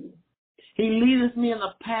soul. He leadeth me in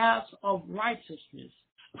the paths of righteousness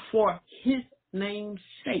for his name's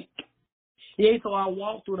sake. Yea, though I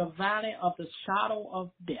walk through the valley of the shadow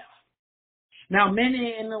of death. Now,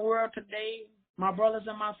 many in the world today, my brothers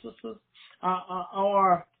and my sisters,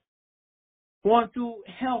 are going through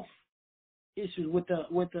health issues with the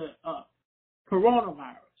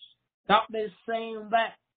coronavirus. Doctors saying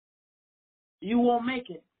that you won't make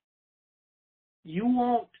it. You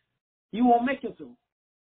won't make it through.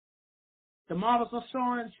 The models are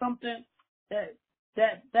showing something that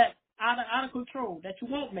out of control, that you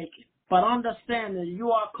won't make it. But understand that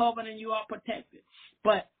you are covered and you are protected.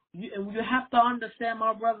 But you have to understand,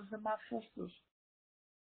 my brothers and my sisters,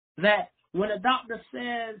 that when a doctor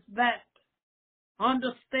says that,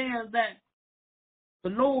 understand that the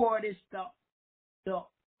Lord is the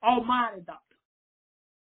Almighty doctor.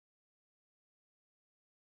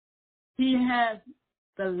 He has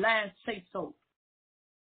the last say so.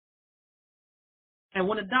 And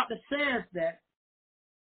when the doctor says that,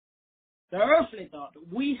 the earthly doctor,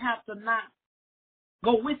 we have to not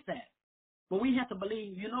go with that. But we have to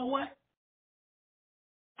believe, you know what?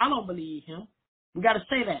 I don't believe him. We got to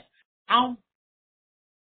say that. I'm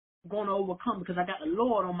going to overcome because I got the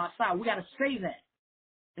Lord on my side. We got to say that.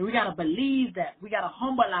 And we got to believe that. We got to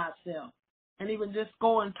humble ourselves and even just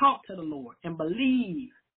go and talk to the Lord and believe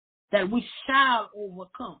that we shall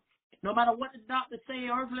overcome. No matter what the doctor say,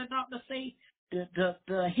 earthly doctor say,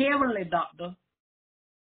 the heavenly doctor,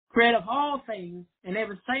 creator of all things and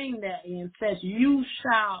everything therein, says you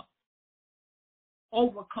shall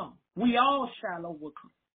overcome. We all shall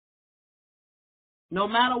overcome. No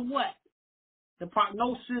matter what the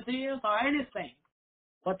prognosis is or anything.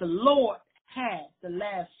 But the Lord has the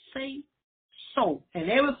last say so. And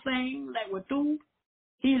everything that we do,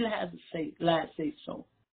 he has the last say so.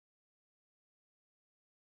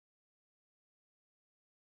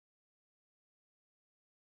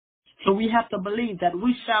 So we have to believe that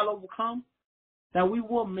we shall overcome, that we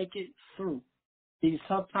will make it through these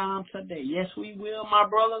tough times today. Yes, we will, my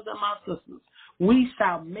brothers and my sisters. We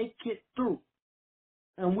shall make it through.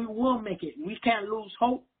 And we will make it. We can't lose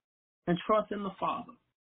hope and trust in the Father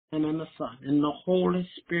and in the Son and the Holy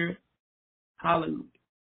Spirit. Hallelujah.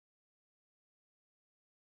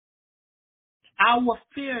 I will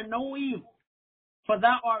fear no evil, for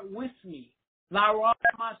thou art with me. Thy rod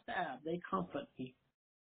and my staff, they comfort me.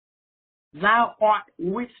 Thou art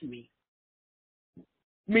with me.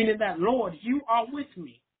 Meaning that, Lord, you are with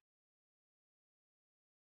me.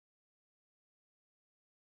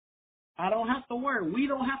 I don't have to worry. We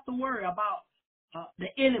don't have to worry about the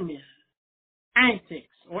enemy's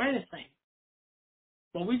antics or anything.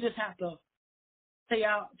 But we just have to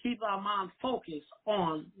keep our mind focused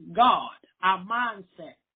on God, our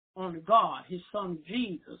mindset on God, His Son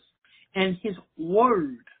Jesus, and His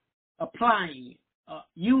Word, applying,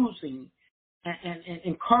 using, and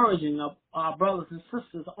encouraging our brothers and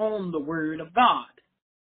sisters on the Word of God,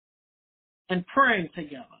 and praying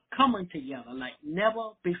together, coming together like never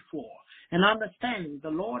before, and understanding the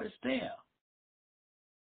Lord is there.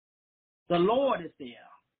 The Lord is there.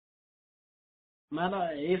 Matter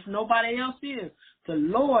if nobody else is, the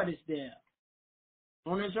Lord is there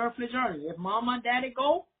on His earthly journey. If mama and daddy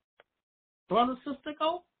go, brother, sister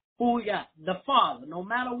go, who we got? The Father. No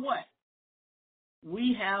matter what,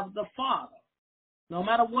 we have the Father. No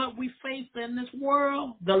matter what we face in this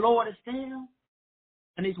world, the Lord is there,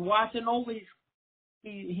 and He's watching over.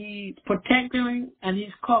 He's protecting and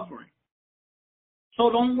He's covering. So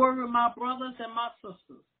don't worry, my brothers and my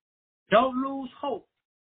sisters. Don't lose hope.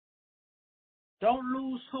 Don't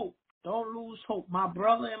lose hope. Don't lose hope, my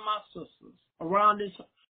brother and my sisters around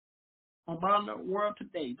the world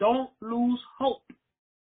today. Don't lose hope.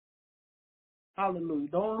 Hallelujah.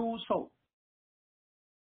 Don't lose hope.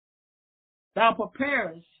 Thou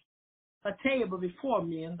preparest a table before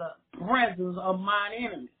me in the presence of mine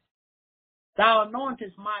enemies. Thou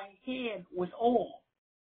anointest my head with oil.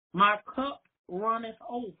 My cup runneth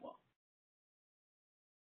over.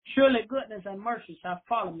 Surely goodness and mercy shall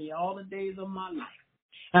follow me all the days of my life,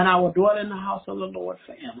 and I will dwell in the house of the Lord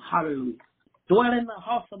forever. Hallelujah. Dwell in the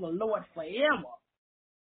house of the Lord forever.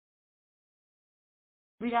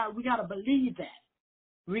 We got to believe that.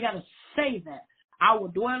 We got to say that. I will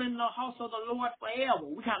dwell in the house of the Lord forever.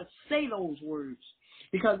 We got to say those words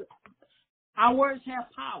because our words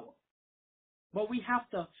have power. But we have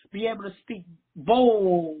to be able to speak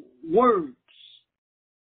bold words.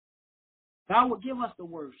 God will give us the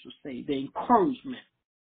words to say, the encouragement.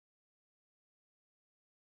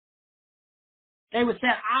 David said,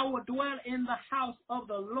 I will dwell in the house of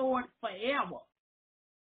the Lord forever.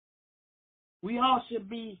 We all should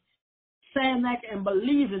be saying that and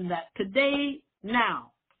believing that today,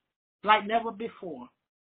 now, like never before.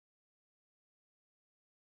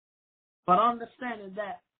 But understanding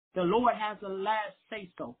that the Lord has the last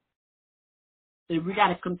say-so. That we got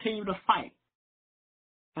to continue to fight.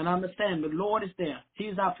 And understand the Lord is there.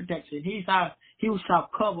 He's our protection. He shall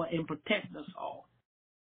cover and protect us all.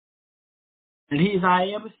 And He's our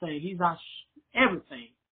everything. He's our everything.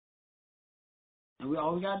 And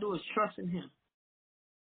all we got to do is trust in Him.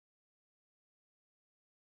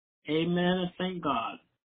 Amen and thank God.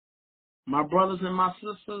 My brothers and my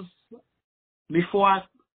sisters, before I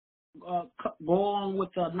go on with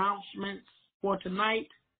the announcements for tonight,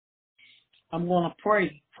 I'm going to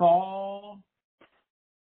pray for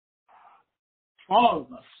all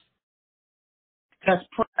of us. Because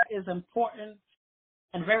prayer is important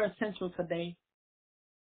and very essential today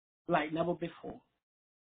like never before.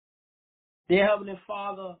 Dear Heavenly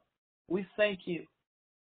Father, we thank You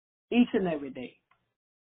each and every day.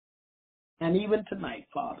 And even tonight,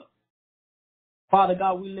 Father. Father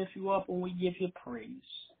God, we lift You up and we give You praise.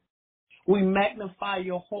 We magnify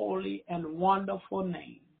Your holy and wonderful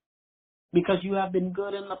name because You have been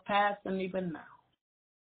good in the past and even now.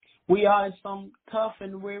 We are in some tough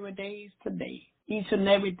and weary days today, each and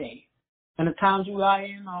every day. And the times we are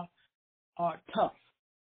in are tough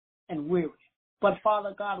and weary. But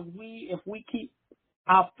Father God, if we keep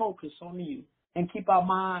our focus on You and keep our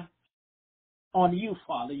mind on You,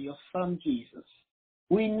 Father, Your Son Jesus,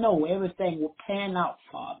 we know everything will pan out,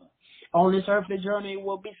 Father. On this earthly journey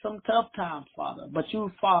will be some tough times, Father. But You,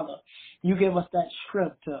 Father, You give us that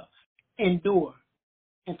strength to endure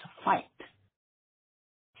and to fight.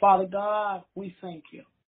 Father God, we thank You.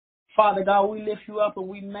 Father God, we lift You up and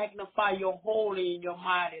we magnify Your holy and Your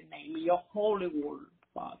mighty name, Your holy word,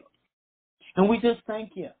 Father. And we just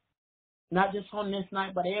thank You, not just on this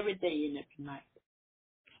night, but every day and every night.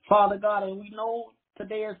 Father God, and we know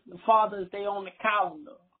today is Father's Day on the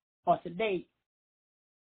calendar, or today.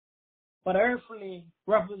 But earthly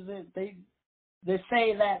represent, they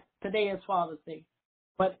say that today is Father's Day.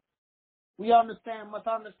 But we must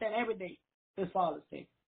understand every day is Father's Day.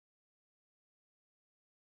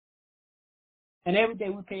 And every day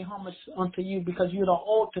we pay homage unto You because You're the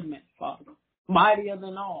ultimate, Father, mightier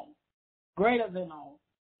than all, greater than all.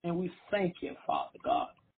 And we thank You, Father God.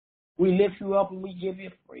 We lift You up and we give You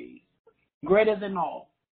praise. Greater than all,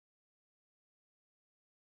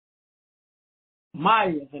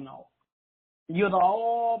 mightier than all. You're the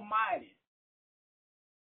Almighty.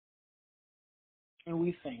 And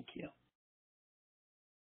we thank You.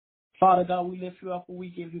 Father God, we lift you up and we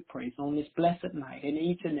give you praise on this blessed night and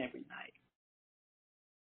each and every night.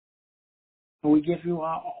 And we give you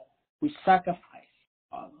our all. We sacrifice,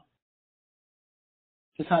 Father.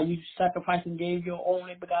 Just how you sacrificed and gave your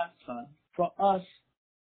only begotten Son for us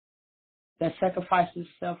that sacrificed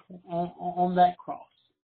itself on that cross.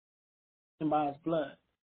 And by his blood,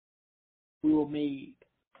 we were made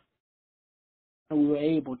and we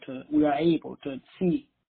are able to see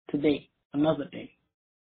today, another day.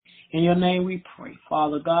 In your name we pray.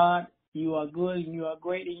 Father God, you are good and you are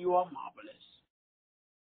great and you are marvelous.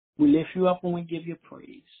 We lift you up and we give you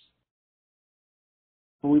praise.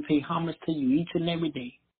 And we pay homage to you each and every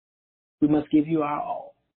day. We must give you our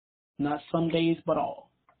all. Not some days, but all.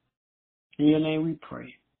 In your name we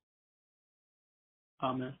pray.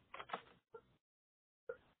 Amen.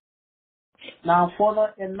 Now for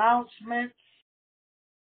the announcements,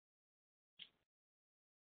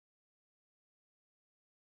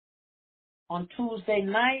 on Tuesday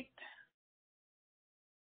night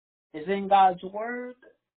is in God's Word,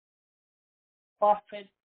 Prophet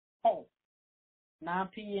Paul, 9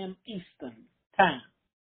 p.m. Eastern Time.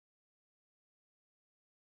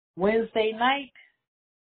 Wednesday night,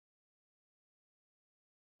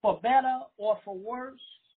 for better or for worse,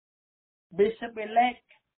 Bishop-elect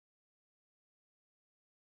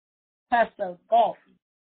Pastor Golfin,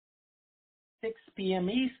 6 p.m.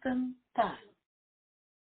 Eastern Time.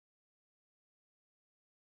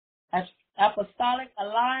 As Apostolic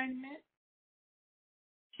Alignment,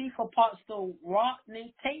 Chief Apostle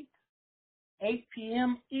Rodney Tate, 8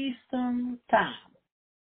 p.m. Eastern Time.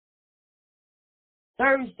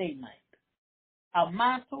 Thursday night, a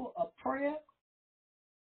mantle of prayer,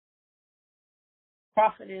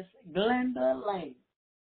 Prophetess Glenda Lane,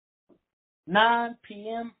 9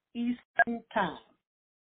 p.m. Eastern Time.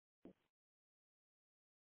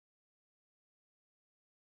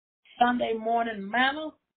 Sunday morning manna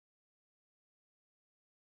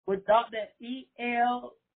with Dr.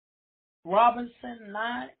 E.L. Robinson,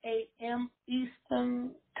 9 a.m.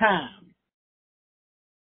 Eastern Time.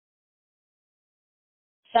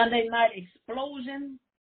 Sunday night explosion,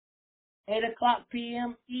 8 o'clock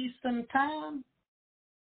p.m. Eastern Time.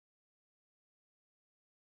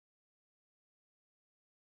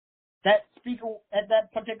 That speaker at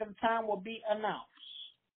that particular time will be announced.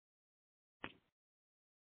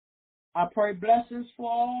 I pray blessings for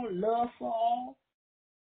all, love for all,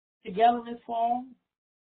 togetherness for all,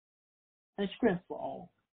 and strength for all.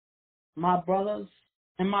 My brothers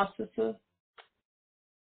and my sisters,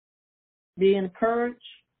 be encouraged,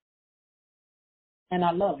 and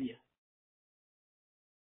I love you.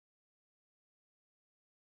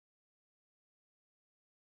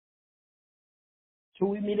 Till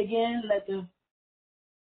we meet again, let the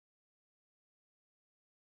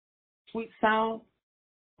sweet sound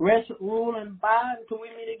rest, rule, and abide until we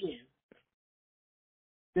meet again.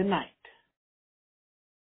 Good night.